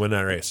come in there and win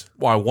that race.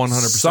 Well, I 100%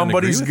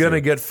 Somebody's agree with going to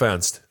you. get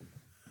fenced.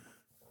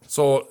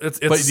 So it's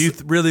But do you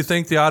really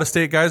think the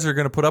out-of-state guys are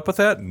going to put up with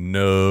that?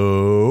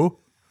 No.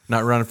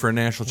 Not running for a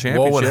national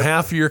championship. Well, when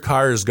half of your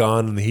car is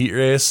gone in the heat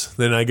race,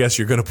 then I guess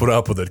you're going to put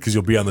up with it because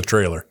you'll be on the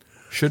trailer.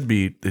 Should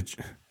be the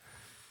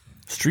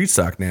Street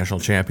Stock National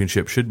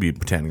Championship should be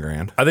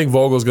 $10,000. I think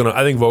Vogel's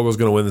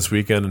gonna win this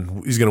weekend,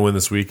 and he's gonna win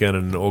this weekend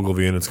in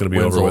Ogilvy, and it's gonna be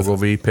over with.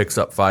 Ogilvy picks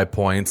up 5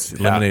 points,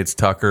 eliminates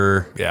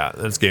Tucker. Yeah,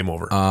 that's game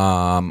over.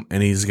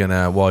 And he's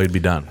gonna he'd be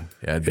done.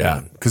 Yeah,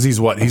 done. Because he's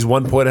 1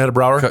 point ahead of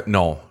Brower.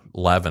 No,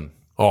 11.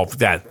 Oh,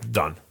 that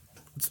done.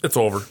 It's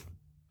over.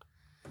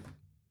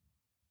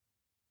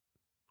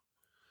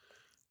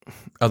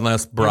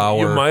 Unless Brower,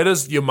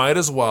 you might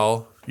as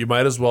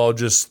well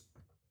just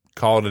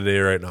call it a day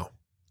right now.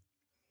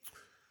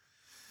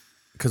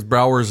 because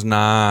Brower's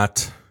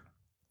not.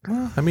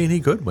 Well, I mean, he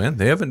could win.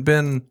 They haven't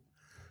been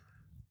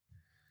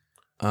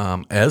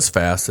as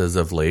fast as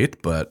of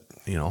late, but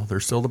they're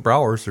still the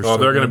Browers. They're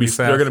going to be fast.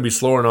 They're going to be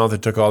slower now. They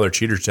took all their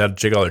cheaters. Had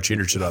to take all their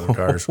cheater shit out of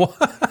their cars.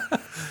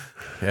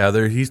 Yeah,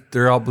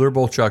 they're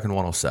both chucking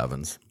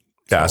 107s.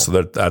 Yeah,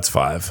 so that's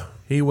 5.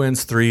 He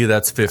wins 3.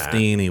 That's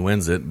 15. He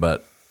wins it,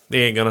 but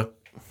they ain't gonna.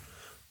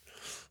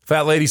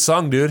 Fat lady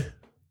sung, dude.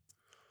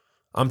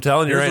 I'm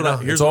telling you right now,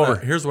 it's over.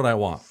 Here's what I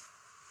want.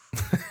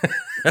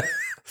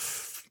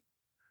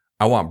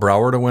 I want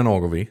Brower to win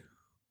Ogilvy.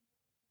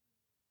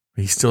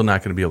 He's still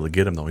not going to be able to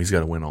get him, though. He's got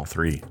to win all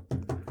 3.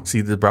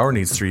 See, the Brower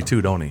needs 3,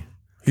 too, don't he?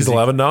 He's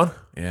 11 down?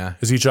 Yeah.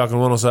 Is he chucking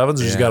 107s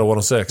or he's got a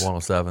 106?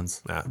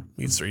 107s. Nah,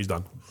 needs 3. He's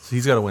done. So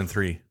he's got to win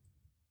 3.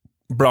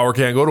 Brower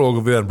can't go to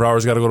Ogilvy, then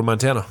Brower's got to go to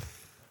Montana.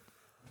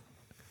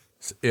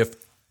 If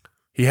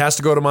he has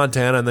to go to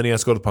Montana, and then he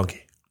has to go to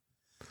Punky.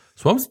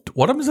 So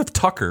what happens if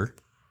Tucker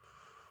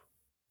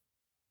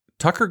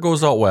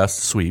goes out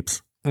west,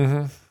 sweeps?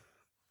 Mm-hmm.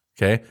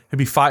 Okay, it'd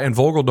be 5, and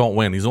Vogel don't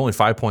win. He's only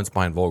 5 points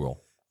behind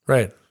Vogel.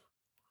 Right.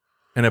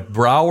 And if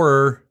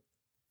Brower,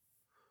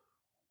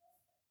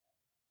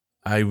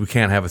 we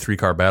can't have a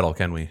 3-car battle,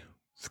 can we?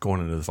 It's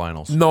going into the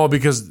finals. No,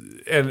 because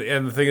and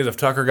the thing is, if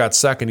Tucker got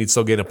second, he'd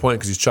still gain a point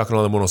because he's chucking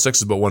all them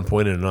 106s, but 1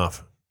 point in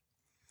enough.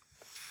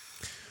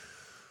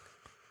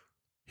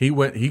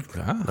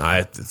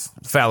 It's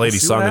fat lady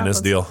sung in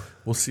this deal.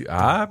 We'll see.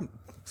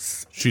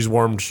 She's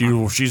warmed.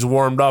 She's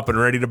warmed up and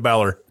ready to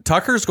beller.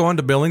 Tucker's going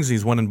to Billings.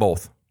 He's winning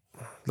both.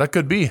 That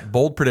could be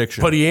bold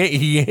prediction, but he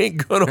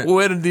ain't gonna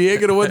win, and he ain't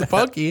gonna win the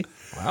Punky.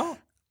 Well,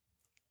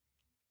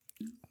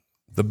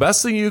 the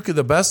best thing you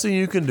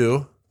can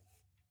do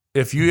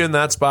if you're in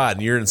that spot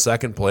and you're in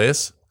second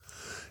place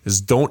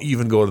is don't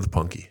even go to the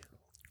Punky.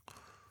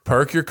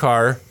 Park your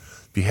car.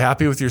 Be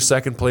happy with your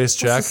second place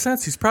check. What's the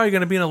sense? He's probably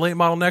going to be in a late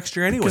model next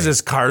year anyway. Because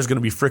his car's going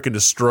to be freaking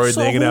destroyed.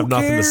 So they ain't going to have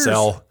nothing to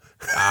sell.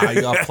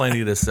 You got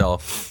plenty to sell.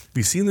 Have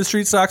you seen the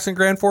street stocks in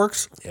Grand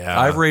Forks? Yeah.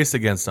 I've raced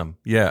against them.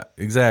 Yeah,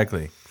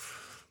 exactly.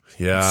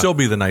 Yeah. It'd still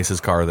be the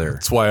nicest car there.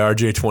 That's why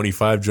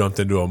RJ25 jumped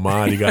into a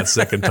mod. He got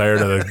sick and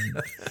tired of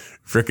the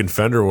freaking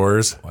fender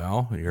wars.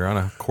 Well, you're on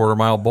a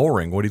quarter-mile bull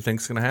ring. What do you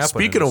think's going to happen?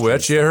 Speaking of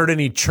which, you heard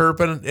any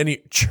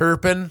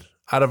chirping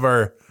out of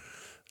our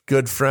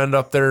good friend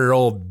up there,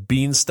 old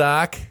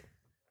Beanstalk?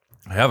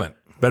 I haven't.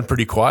 Been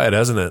pretty quiet,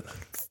 hasn't it?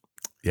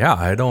 Yeah,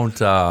 I don't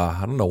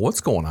know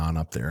what's going on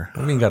up there. I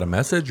haven't even got a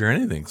message or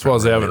anything.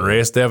 Suppose they haven't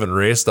raced. They haven't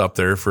raced up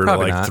there for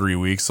Probably not. 3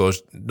 weeks. So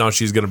now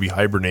she's going to be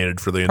hibernated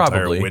for the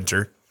entire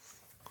winter.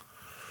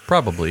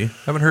 Probably.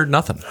 Haven't heard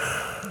nothing.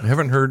 I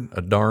haven't heard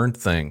a darn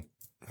thing.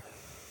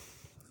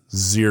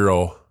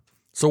 0.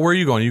 So where are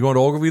you going? You going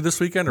to Ogilvy this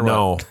weekend or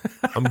no? what?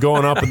 I'm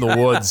going up in the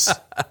woods.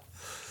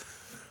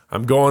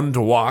 I'm going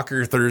to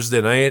Walker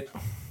Thursday night.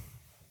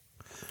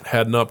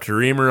 Heading up to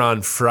Reamer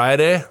on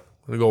Friday. I'm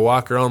going to go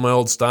walk around my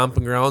old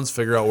stomping grounds,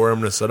 figure out where I'm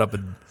going to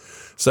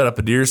set up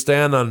a deer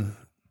stand on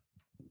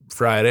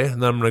Friday,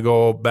 and then I'm going to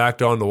go back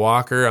down to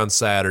Walker on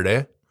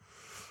Saturday.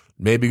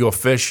 Maybe go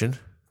fishing.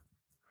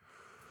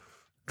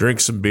 Drink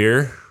some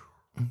beer.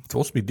 It's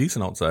supposed to be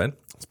decent outside.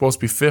 It's supposed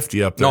to be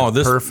 50 up there. No,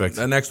 perfect.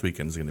 The next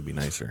weekend is going to be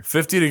nicer.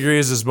 50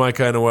 degrees is my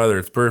kind of weather.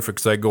 It's perfect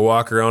because I go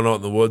walk around out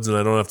in the woods and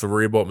I don't have to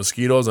worry about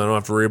mosquitoes. I don't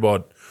have to worry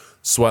about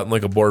sweating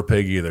like a boar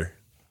pig either.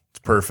 It's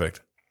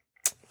perfect.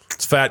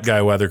 It's fat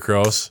guy weather,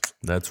 Crows.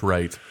 That's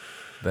right.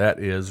 That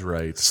is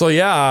right. So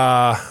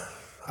yeah,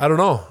 I don't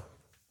know.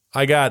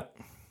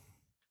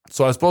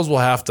 So I suppose we'll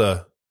have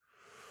to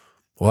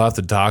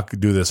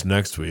do this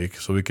next week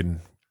so we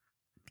can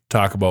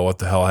talk about what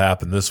the hell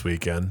happened this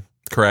weekend.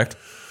 Correct.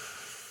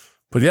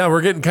 But yeah,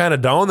 we're getting kind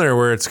of down there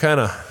where it's kind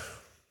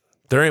of,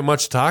 there ain't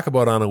much to talk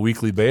about on a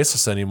weekly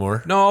basis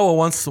anymore. No,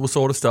 once the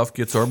WISSOTA stuff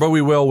gets over, but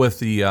we will with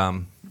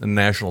the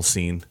national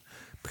scene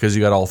because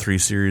you got all 3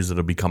 series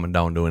that'll be coming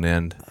down to an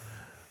end.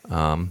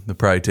 They'll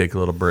probably take a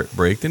little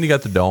break. Then you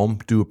got the Dome,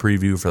 do a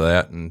preview for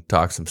that and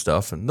talk some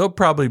stuff. And they'll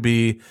probably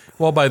be,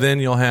 well, by then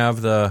you'll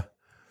have the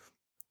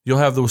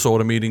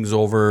WISSOTA meetings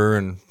over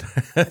and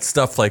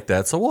stuff like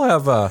that. So we'll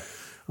have,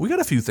 we got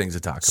a few things to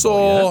talk about.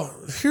 So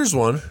here's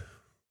one.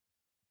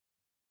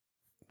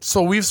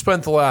 So we've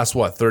spent the last,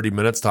 30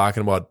 minutes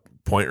talking about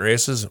point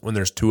races when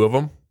there's 2 of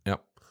them.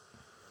 Yep.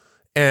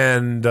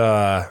 And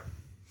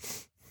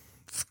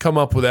come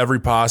up with every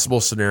possible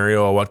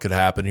scenario of what could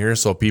happen here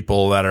so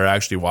people that are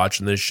actually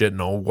watching this shit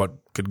know what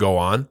could go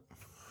on.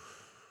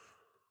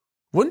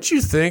 Wouldn't you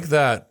think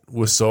that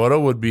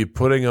WISSOTA would be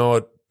putting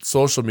out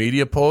social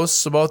media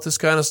posts about this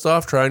kind of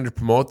stuff, trying to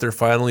promote their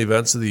final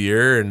events of the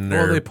year? And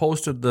they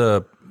posted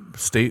the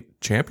state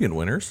champion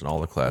winners in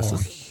all the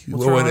classes.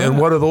 And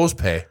what do those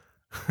pay?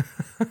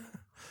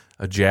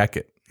 A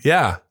jacket.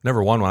 Yeah.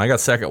 Never won one. I got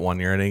second one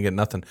year. I didn't get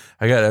nothing.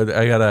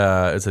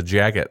 It's a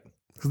jacket.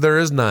 There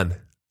is none.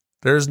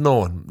 There's no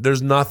one.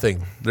 There's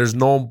nothing. There's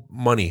no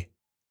money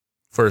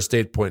for a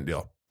state point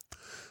deal.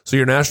 So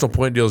your national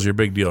point deal is your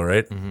big deal,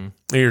 right?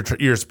 Mm-hmm.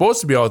 You're supposed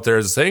to be out there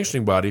as a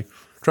sanctioning body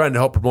trying to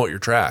help promote your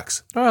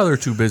tracks. Oh, they're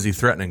too busy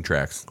threatening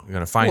tracks. You're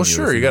going to find you. Well,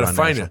 sure, you got to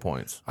find it.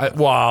 Points.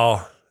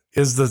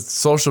 Is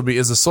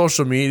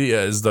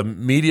the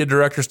media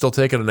director still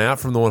taking a nap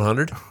from the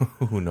 100?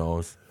 Who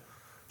knows?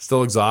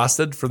 Still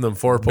exhausted from them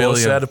 4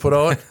 posts they had to put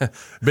out?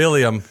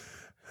 Billiam.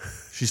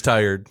 She's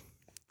tired.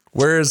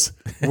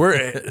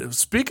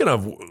 Speaking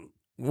of,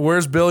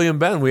 where's Billiam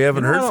been? We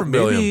haven't heard from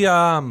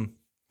Billiam.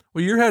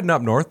 Well, you're heading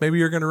up north. Maybe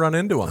you're going to run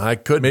into him.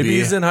 Maybe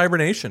he's in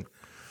hibernation.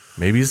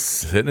 Maybe he's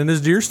sitting in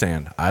his deer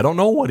stand. I don't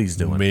know what he's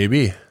doing.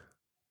 Maybe.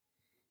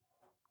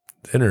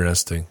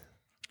 Interesting.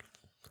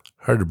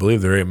 Hard to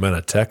believe there ain't been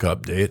a tech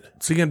update.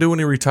 What's he going to do when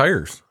he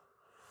retires?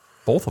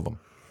 Both of them.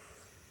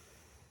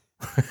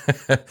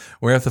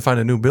 We have to find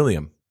a new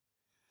Billiam.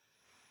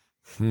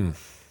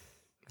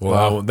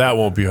 Well, that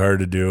won't be hard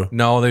to do.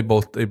 No,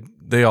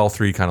 they all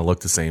 3 kind of look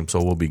the same,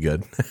 so we'll be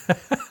good.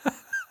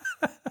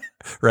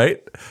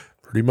 Right?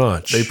 Pretty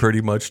much. They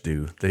pretty much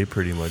do.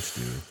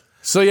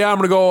 So yeah, I'm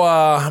gonna go.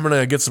 I'm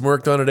gonna get some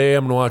work done today.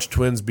 I'm gonna watch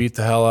Twins beat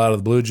the hell out of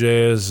the Blue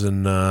Jays,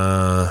 and then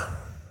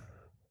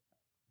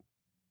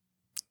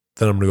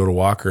I'm gonna go to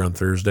Walker on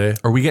Thursday.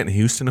 Are we getting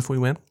Houston if we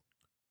win?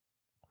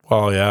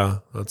 Well, yeah,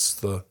 that's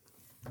the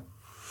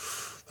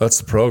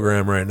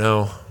program right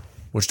now,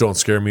 which don't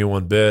scare me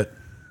one bit.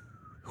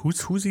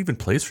 Who's even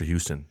plays for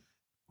Houston?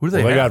 Who do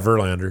They have? got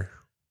Verlander.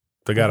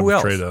 They got him Who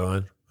else? trade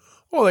deadline.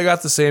 Well, they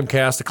got the same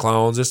cast of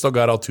clowns. They still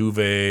got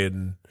Altuve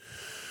and.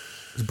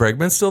 Is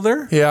Bregman still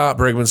there? Yeah,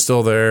 Bregman's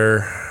still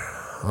there.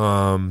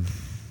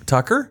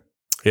 Tucker?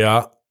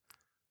 Yeah.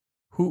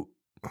 Who?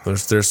 They're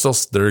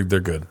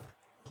good.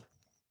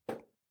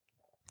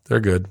 They're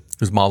good.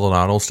 Is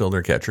Maldonado still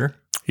their catcher?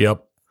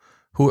 Yep.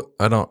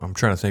 I'm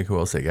trying to think who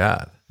else they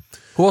got.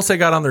 Who else they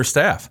got on their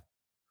staff?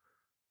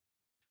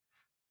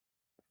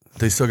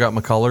 They still got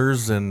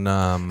McCullers and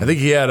I think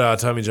he had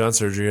Tommy John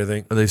surgery, I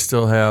think. They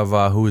still have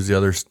who was the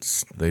other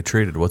they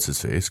traded, what's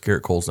his face?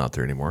 Garrett Cole's not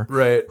there anymore.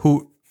 Right.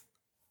 Who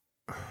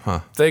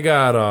They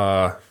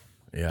got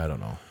yeah, I don't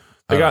know.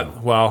 They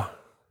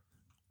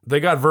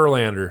got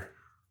Verlander.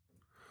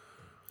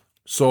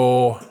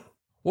 So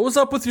what was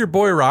up with your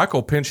boy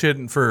Rocco pinch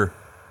hitting for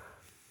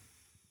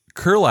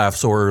Kurlaff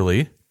so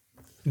early?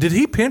 Did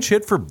he pinch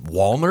hit for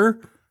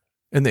Wallner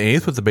in the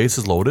 8th with the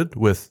bases loaded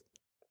with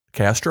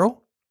Castro?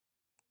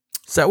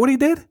 Is that what he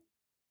did?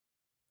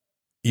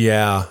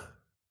 Yeah.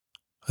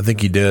 I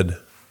think he did.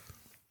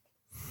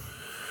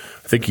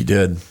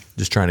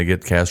 Just trying to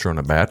get Castro in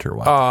a bat or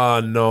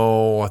what?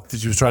 No. I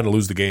think he was trying to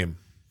lose the game.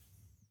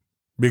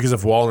 Because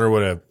if Wallner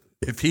would have...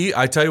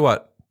 I tell you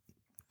what,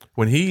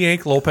 when he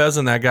yanked Lopez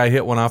and that guy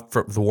hit one off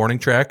the warning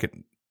track,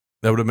 Toronto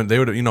would have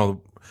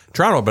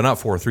been up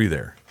 4-3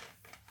 there.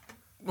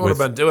 It would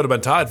have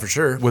been tied for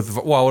sure. It would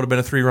have been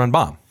a 3-run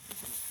bomb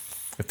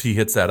if he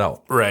hits that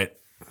out. Right.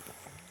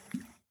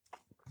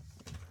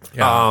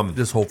 Yeah.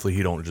 Just hopefully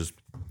he don't just...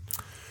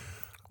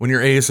 When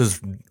your ace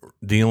is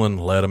dealing,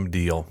 let him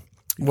deal.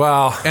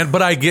 Well...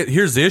 But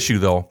here's the issue,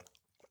 though.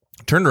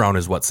 Turnaround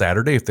is what,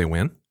 Saturday if they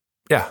win?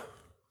 Yeah.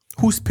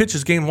 Whose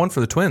pitches game 1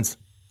 for the Twins?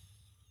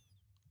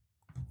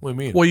 What do you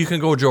mean? Well, you can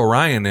go Joe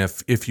Ryan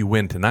if you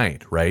win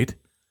tonight, right?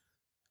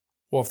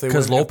 Well, if they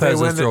because win,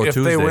 Lopez is throw Tuesday.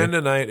 If they win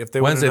tonight,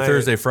 Wednesday, win tonight,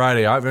 Thursday,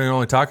 Friday, I'm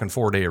only talking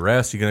 4-day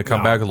rest. You going to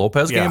come back with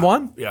Lopez game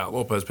 1? Yeah,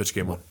 Lopez pitched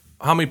game 1.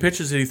 How many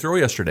pitches did he throw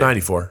yesterday?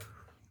 94.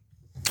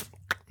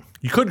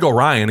 You could go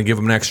Ryan and give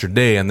him an extra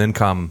day and then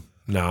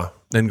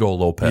then go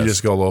Lopez. You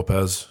just go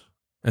Lopez.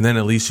 And then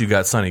at least you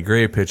got Sonny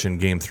Gray pitching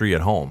game 3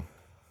 at home.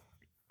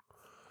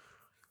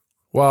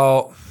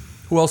 Well,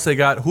 who else they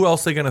got? Who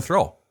else they going to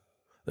throw?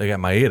 They got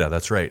Maeda,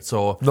 that's right.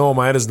 So no,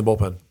 Maeda's in the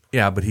bullpen.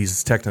 Yeah, but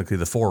he's technically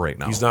the 4 right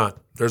now. He's not.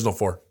 There's no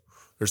 4.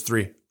 There's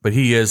 3. But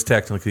he is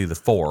technically the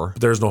 4.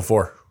 But there's no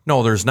 4.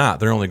 No, there's not.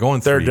 They're only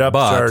going 3. Their depth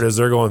chart is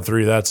they're going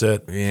 3. That's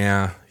it.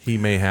 Yeah, he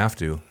may have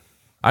to.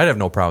 I'd have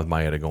no problem with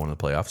Maeda going to the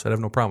playoffs. I'd have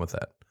no problem with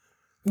that.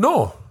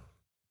 No,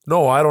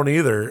 I don't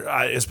either.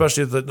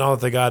 Especially now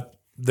that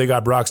they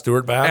got Brock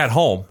Stewart back at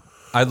home.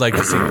 I'd like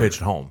to see him pitch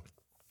at home.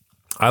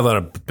 I let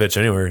him pitch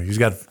anywhere.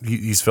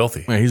 He's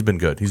filthy. Yeah, he's been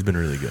good. He's been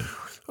really good.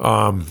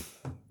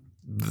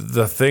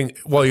 The thing,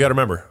 well, you got to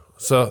remember.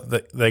 So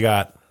they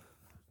got,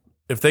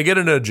 if they get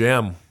into a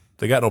jam,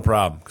 they got no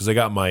problem because they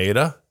got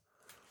Maeda,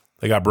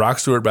 they got Brock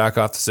Stewart back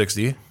off the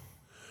 60,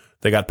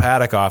 they got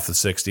Paddock off the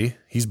 60.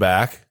 He's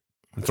back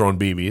and throwing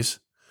BBs.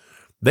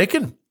 They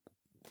can.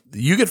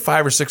 You get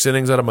 5 or 6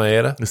 innings out of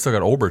Maeda. They still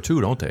got Ober too,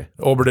 don't they?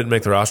 Ober didn't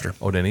make the roster.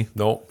 Oh, didn't he?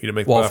 No, he didn't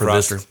make the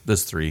roster.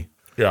 This 3.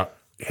 Yeah.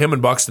 Him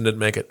and Buxton didn't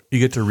make it. You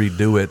get to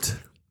redo it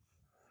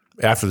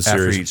after the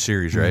series. After each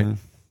series, right?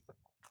 Mm-hmm.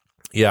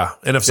 Yeah.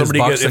 And if somebody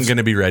is Buxton going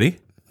to be ready?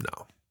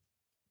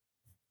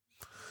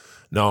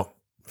 No.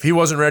 If he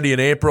wasn't ready in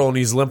April and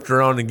he's limped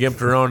around and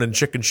gimped around and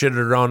chicken shitted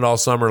around all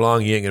summer long,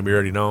 he ain't going to be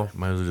ready now.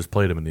 Might as well just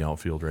played him in the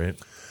outfield, right?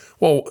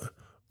 Well,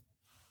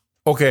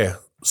 okay.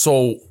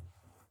 So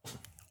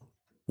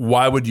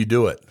why would you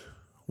do it?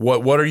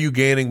 What are you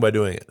gaining by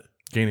doing it?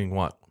 Gaining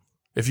what?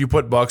 If you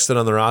put Buxton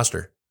on the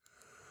roster,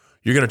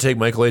 you're going to take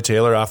Michael A.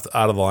 Taylor out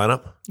of the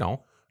lineup?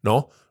 No.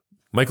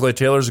 Michael A.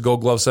 Taylor's a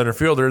Gold Glove center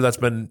fielder. That's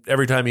been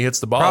every time he hits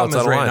the ball. Problem it's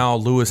is out of right line. now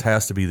Lewis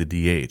has to be the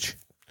DH.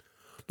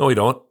 No, he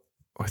don't.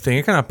 I think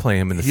you're going to play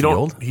him in the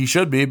field. He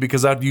should be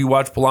because after you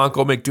watch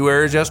Polanco make 2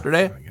 errors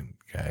yesterday.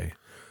 Okay.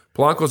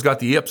 Polanco's got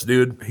the yips,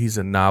 dude. He's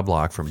a knob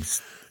block from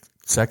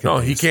second. No,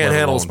 base, he can't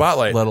handle the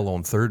spotlight, let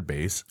alone third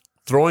base.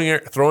 Throwing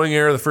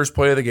error the first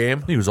play of the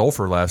game. He was 0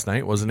 for last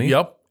night, wasn't he?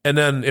 Yep. And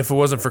then if it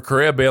wasn't for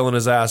Correa bailing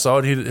his ass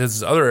out,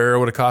 his other error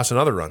would have cost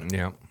another run.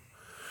 Yeah.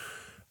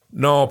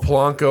 No,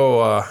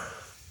 Polanco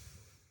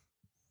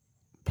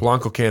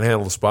can't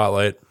handle the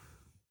spotlight.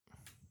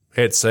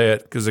 Hate to say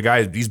it because the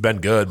guy, he's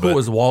been good. Who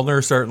was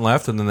Wallner starting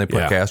left, and then they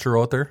put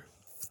Castro out there?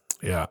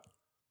 Yeah.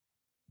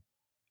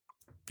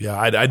 Yeah,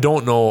 I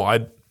don't know.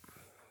 I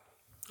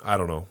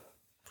don't know.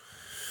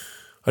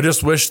 I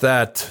just wish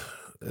that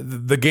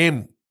the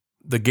game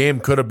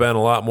could have been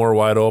a lot more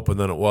wide open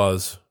than it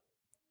was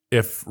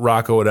if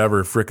Rocco would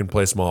ever freaking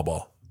play small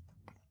ball.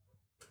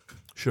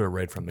 Should have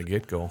right from the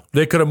get-go.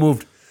 They could have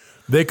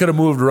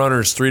moved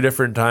runners 3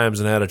 different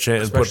times and had a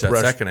chance. Especially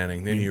that second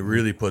inning. Then you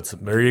really put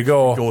some. There you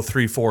go. Go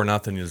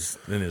 3-4-0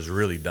 then is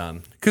really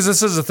done. Because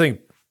this is the thing.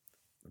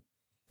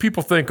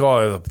 People think,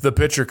 oh, the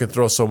pitcher can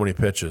throw so many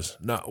pitches.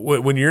 No,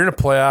 when you're in a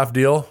playoff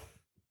deal,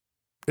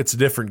 it's a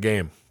different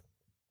game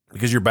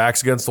because your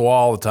back's against the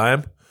wall all the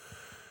time,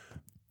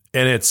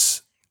 and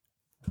it's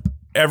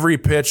every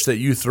pitch that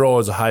you throw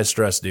is a high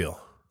stress deal.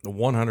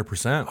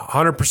 100%.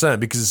 100%.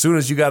 Because as soon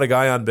as you got a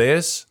guy on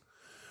base,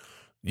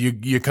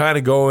 you kind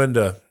of go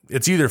into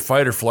it's either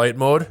fight or flight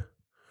mode,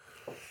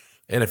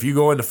 and if you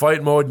go into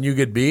fight mode and you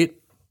get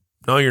beat,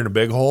 now you're in a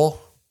big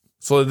hole.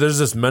 So there's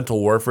this mental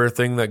warfare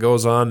thing that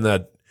goes on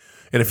that.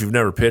 And if you've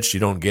never pitched, you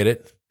don't get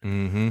it.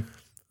 Mm-hmm.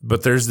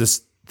 But there's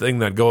this thing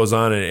that goes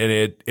on, and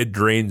it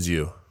drains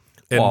you.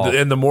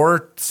 And the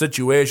more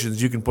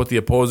situations you can put the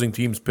opposing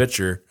team's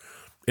pitcher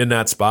in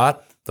that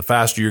spot, the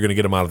faster you're going to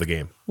get them out of the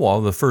game.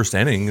 Well, the first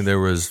inning, there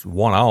was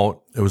 1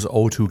 out. It was an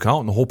 0-2 count,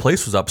 and the whole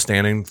place was up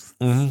standing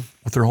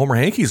with their Homer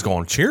Hankies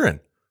going,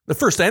 cheering. The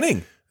first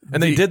inning.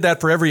 And they did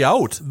that for every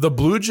out. The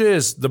Blue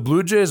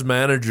Jays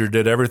manager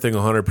did everything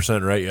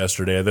 100% right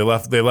yesterday. They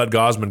let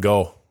Gausman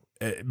go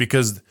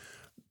because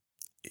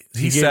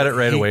he said it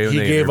right away. He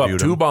gave up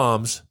 2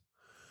 bombs,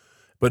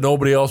 but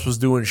nobody else was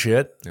doing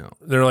shit. Yeah.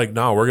 They're like,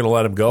 no, we're going to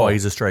let him go. Oh,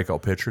 he's a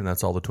strikeout pitcher, and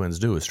that's all the Twins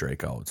do is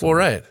strikeouts. So.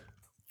 Well,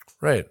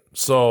 right.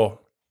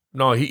 So,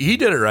 no, he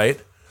did it right.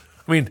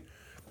 I mean,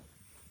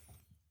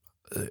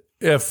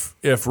 if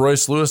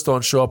Royce Lewis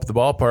don't show up at the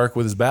ballpark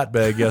with his bat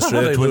bag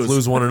yesterday, the Twins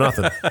lose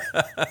 1-0.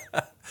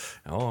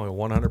 Oh,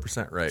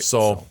 100% right.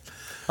 So,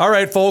 all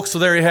right, folks. So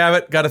there you have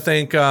it. Got to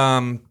thank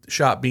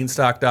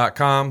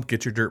shopbeanstalk.com.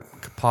 Get your Dirt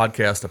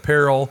Podcast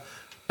apparel.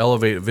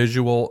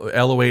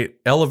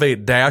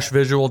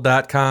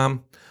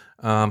 Elevate-visual.com.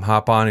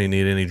 Hop on. You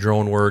need any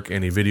drone work,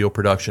 any video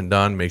production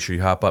done. Make sure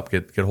you hop up,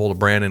 get hold of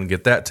Brandon, and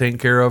get that taken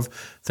care of.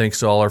 Thanks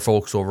to all our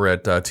folks over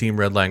at Team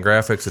Redline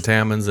Graphics, the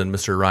Tammons, and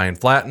Mr. Ryan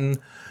Flatten.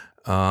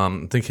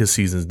 I think his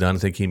season's done. I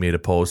think he made a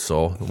post.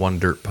 So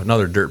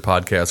another dirt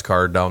podcast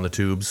card down the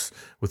tubes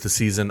with the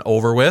season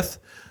over with.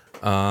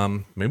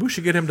 Maybe we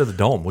should get him to the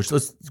dome.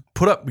 Let's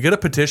get a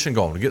petition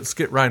going. Let's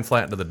get Ryan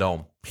Flatten to the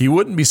dome. He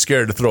wouldn't be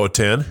scared to throw a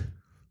 10.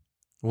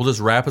 We'll just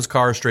wrap his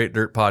car straight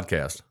dirt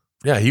podcast.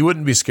 Yeah, he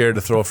wouldn't be scared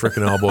to throw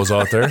freaking elbows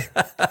out there.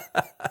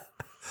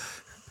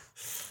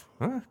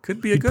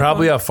 Could be a good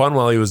probably one. have fun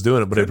while he was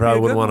doing it, but he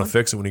probably wouldn't want to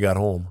fix it when he got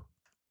home.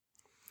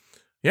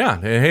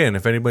 Yeah. Hey, and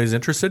if anybody's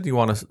interested, you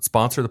want to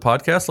sponsor the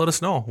podcast, let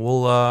us know.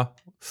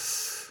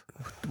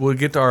 We'll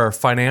get our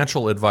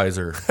financial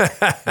advisor,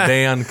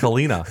 Dan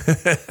Kalina.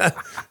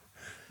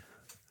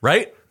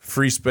 Right?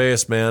 Free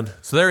space, man.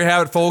 So there you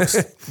have it, folks.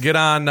 Get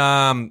on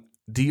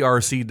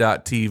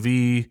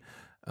drc.tv.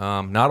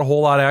 Not a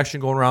whole lot of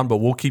action going around, but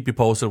we'll keep you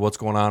posted what's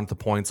going on with the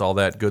points, all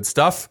that good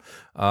stuff.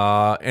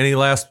 Any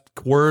last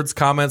words,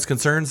 comments,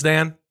 concerns,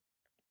 Dan?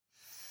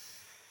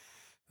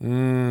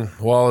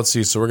 Well, let's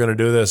see. So we're going to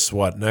do this,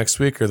 next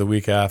week or the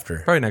week after?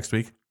 Probably next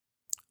week.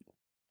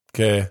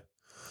 Okay.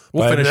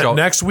 We'll finish out.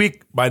 Next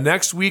week, by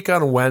next week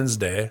on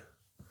Wednesday,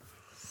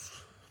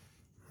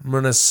 I'm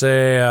going to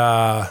say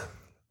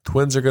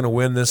Twins are going to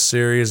win this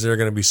series. They're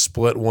going to be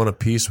split one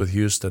apiece with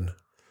Houston.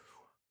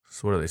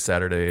 So what are they,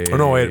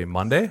 Saturday,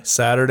 Monday?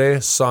 Saturday,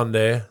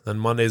 Sunday, then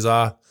Monday's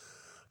off.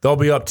 They'll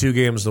be up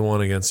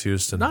 2-1 against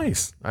Houston.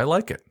 Nice. I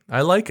like it.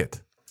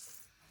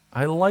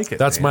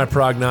 That's man. My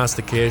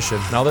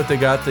prognostication. Now that they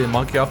got the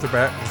monkey off their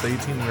back with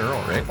 18 in a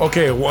row, right?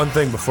 Okay, one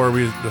thing before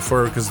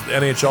because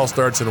NHL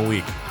starts in a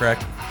week.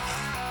 Correct.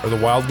 Are the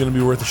Wild going to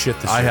be worth a shit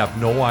this year? I have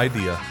no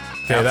idea.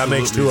 Okay, that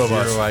makes two of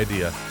us. Zero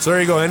idea. So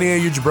there you go. Any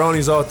of you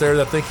jabronis out there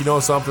that think you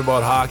know something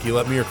about hockey,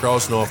 let me or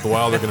Kraus know if the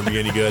Wild are going to be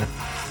any good.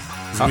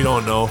 Because we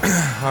don't know.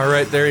 All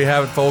right, there you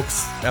have it,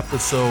 folks.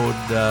 Episode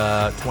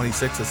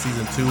 26 of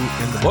Season 2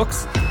 in the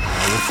books. We'll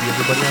see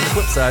everybody on the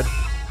flip side.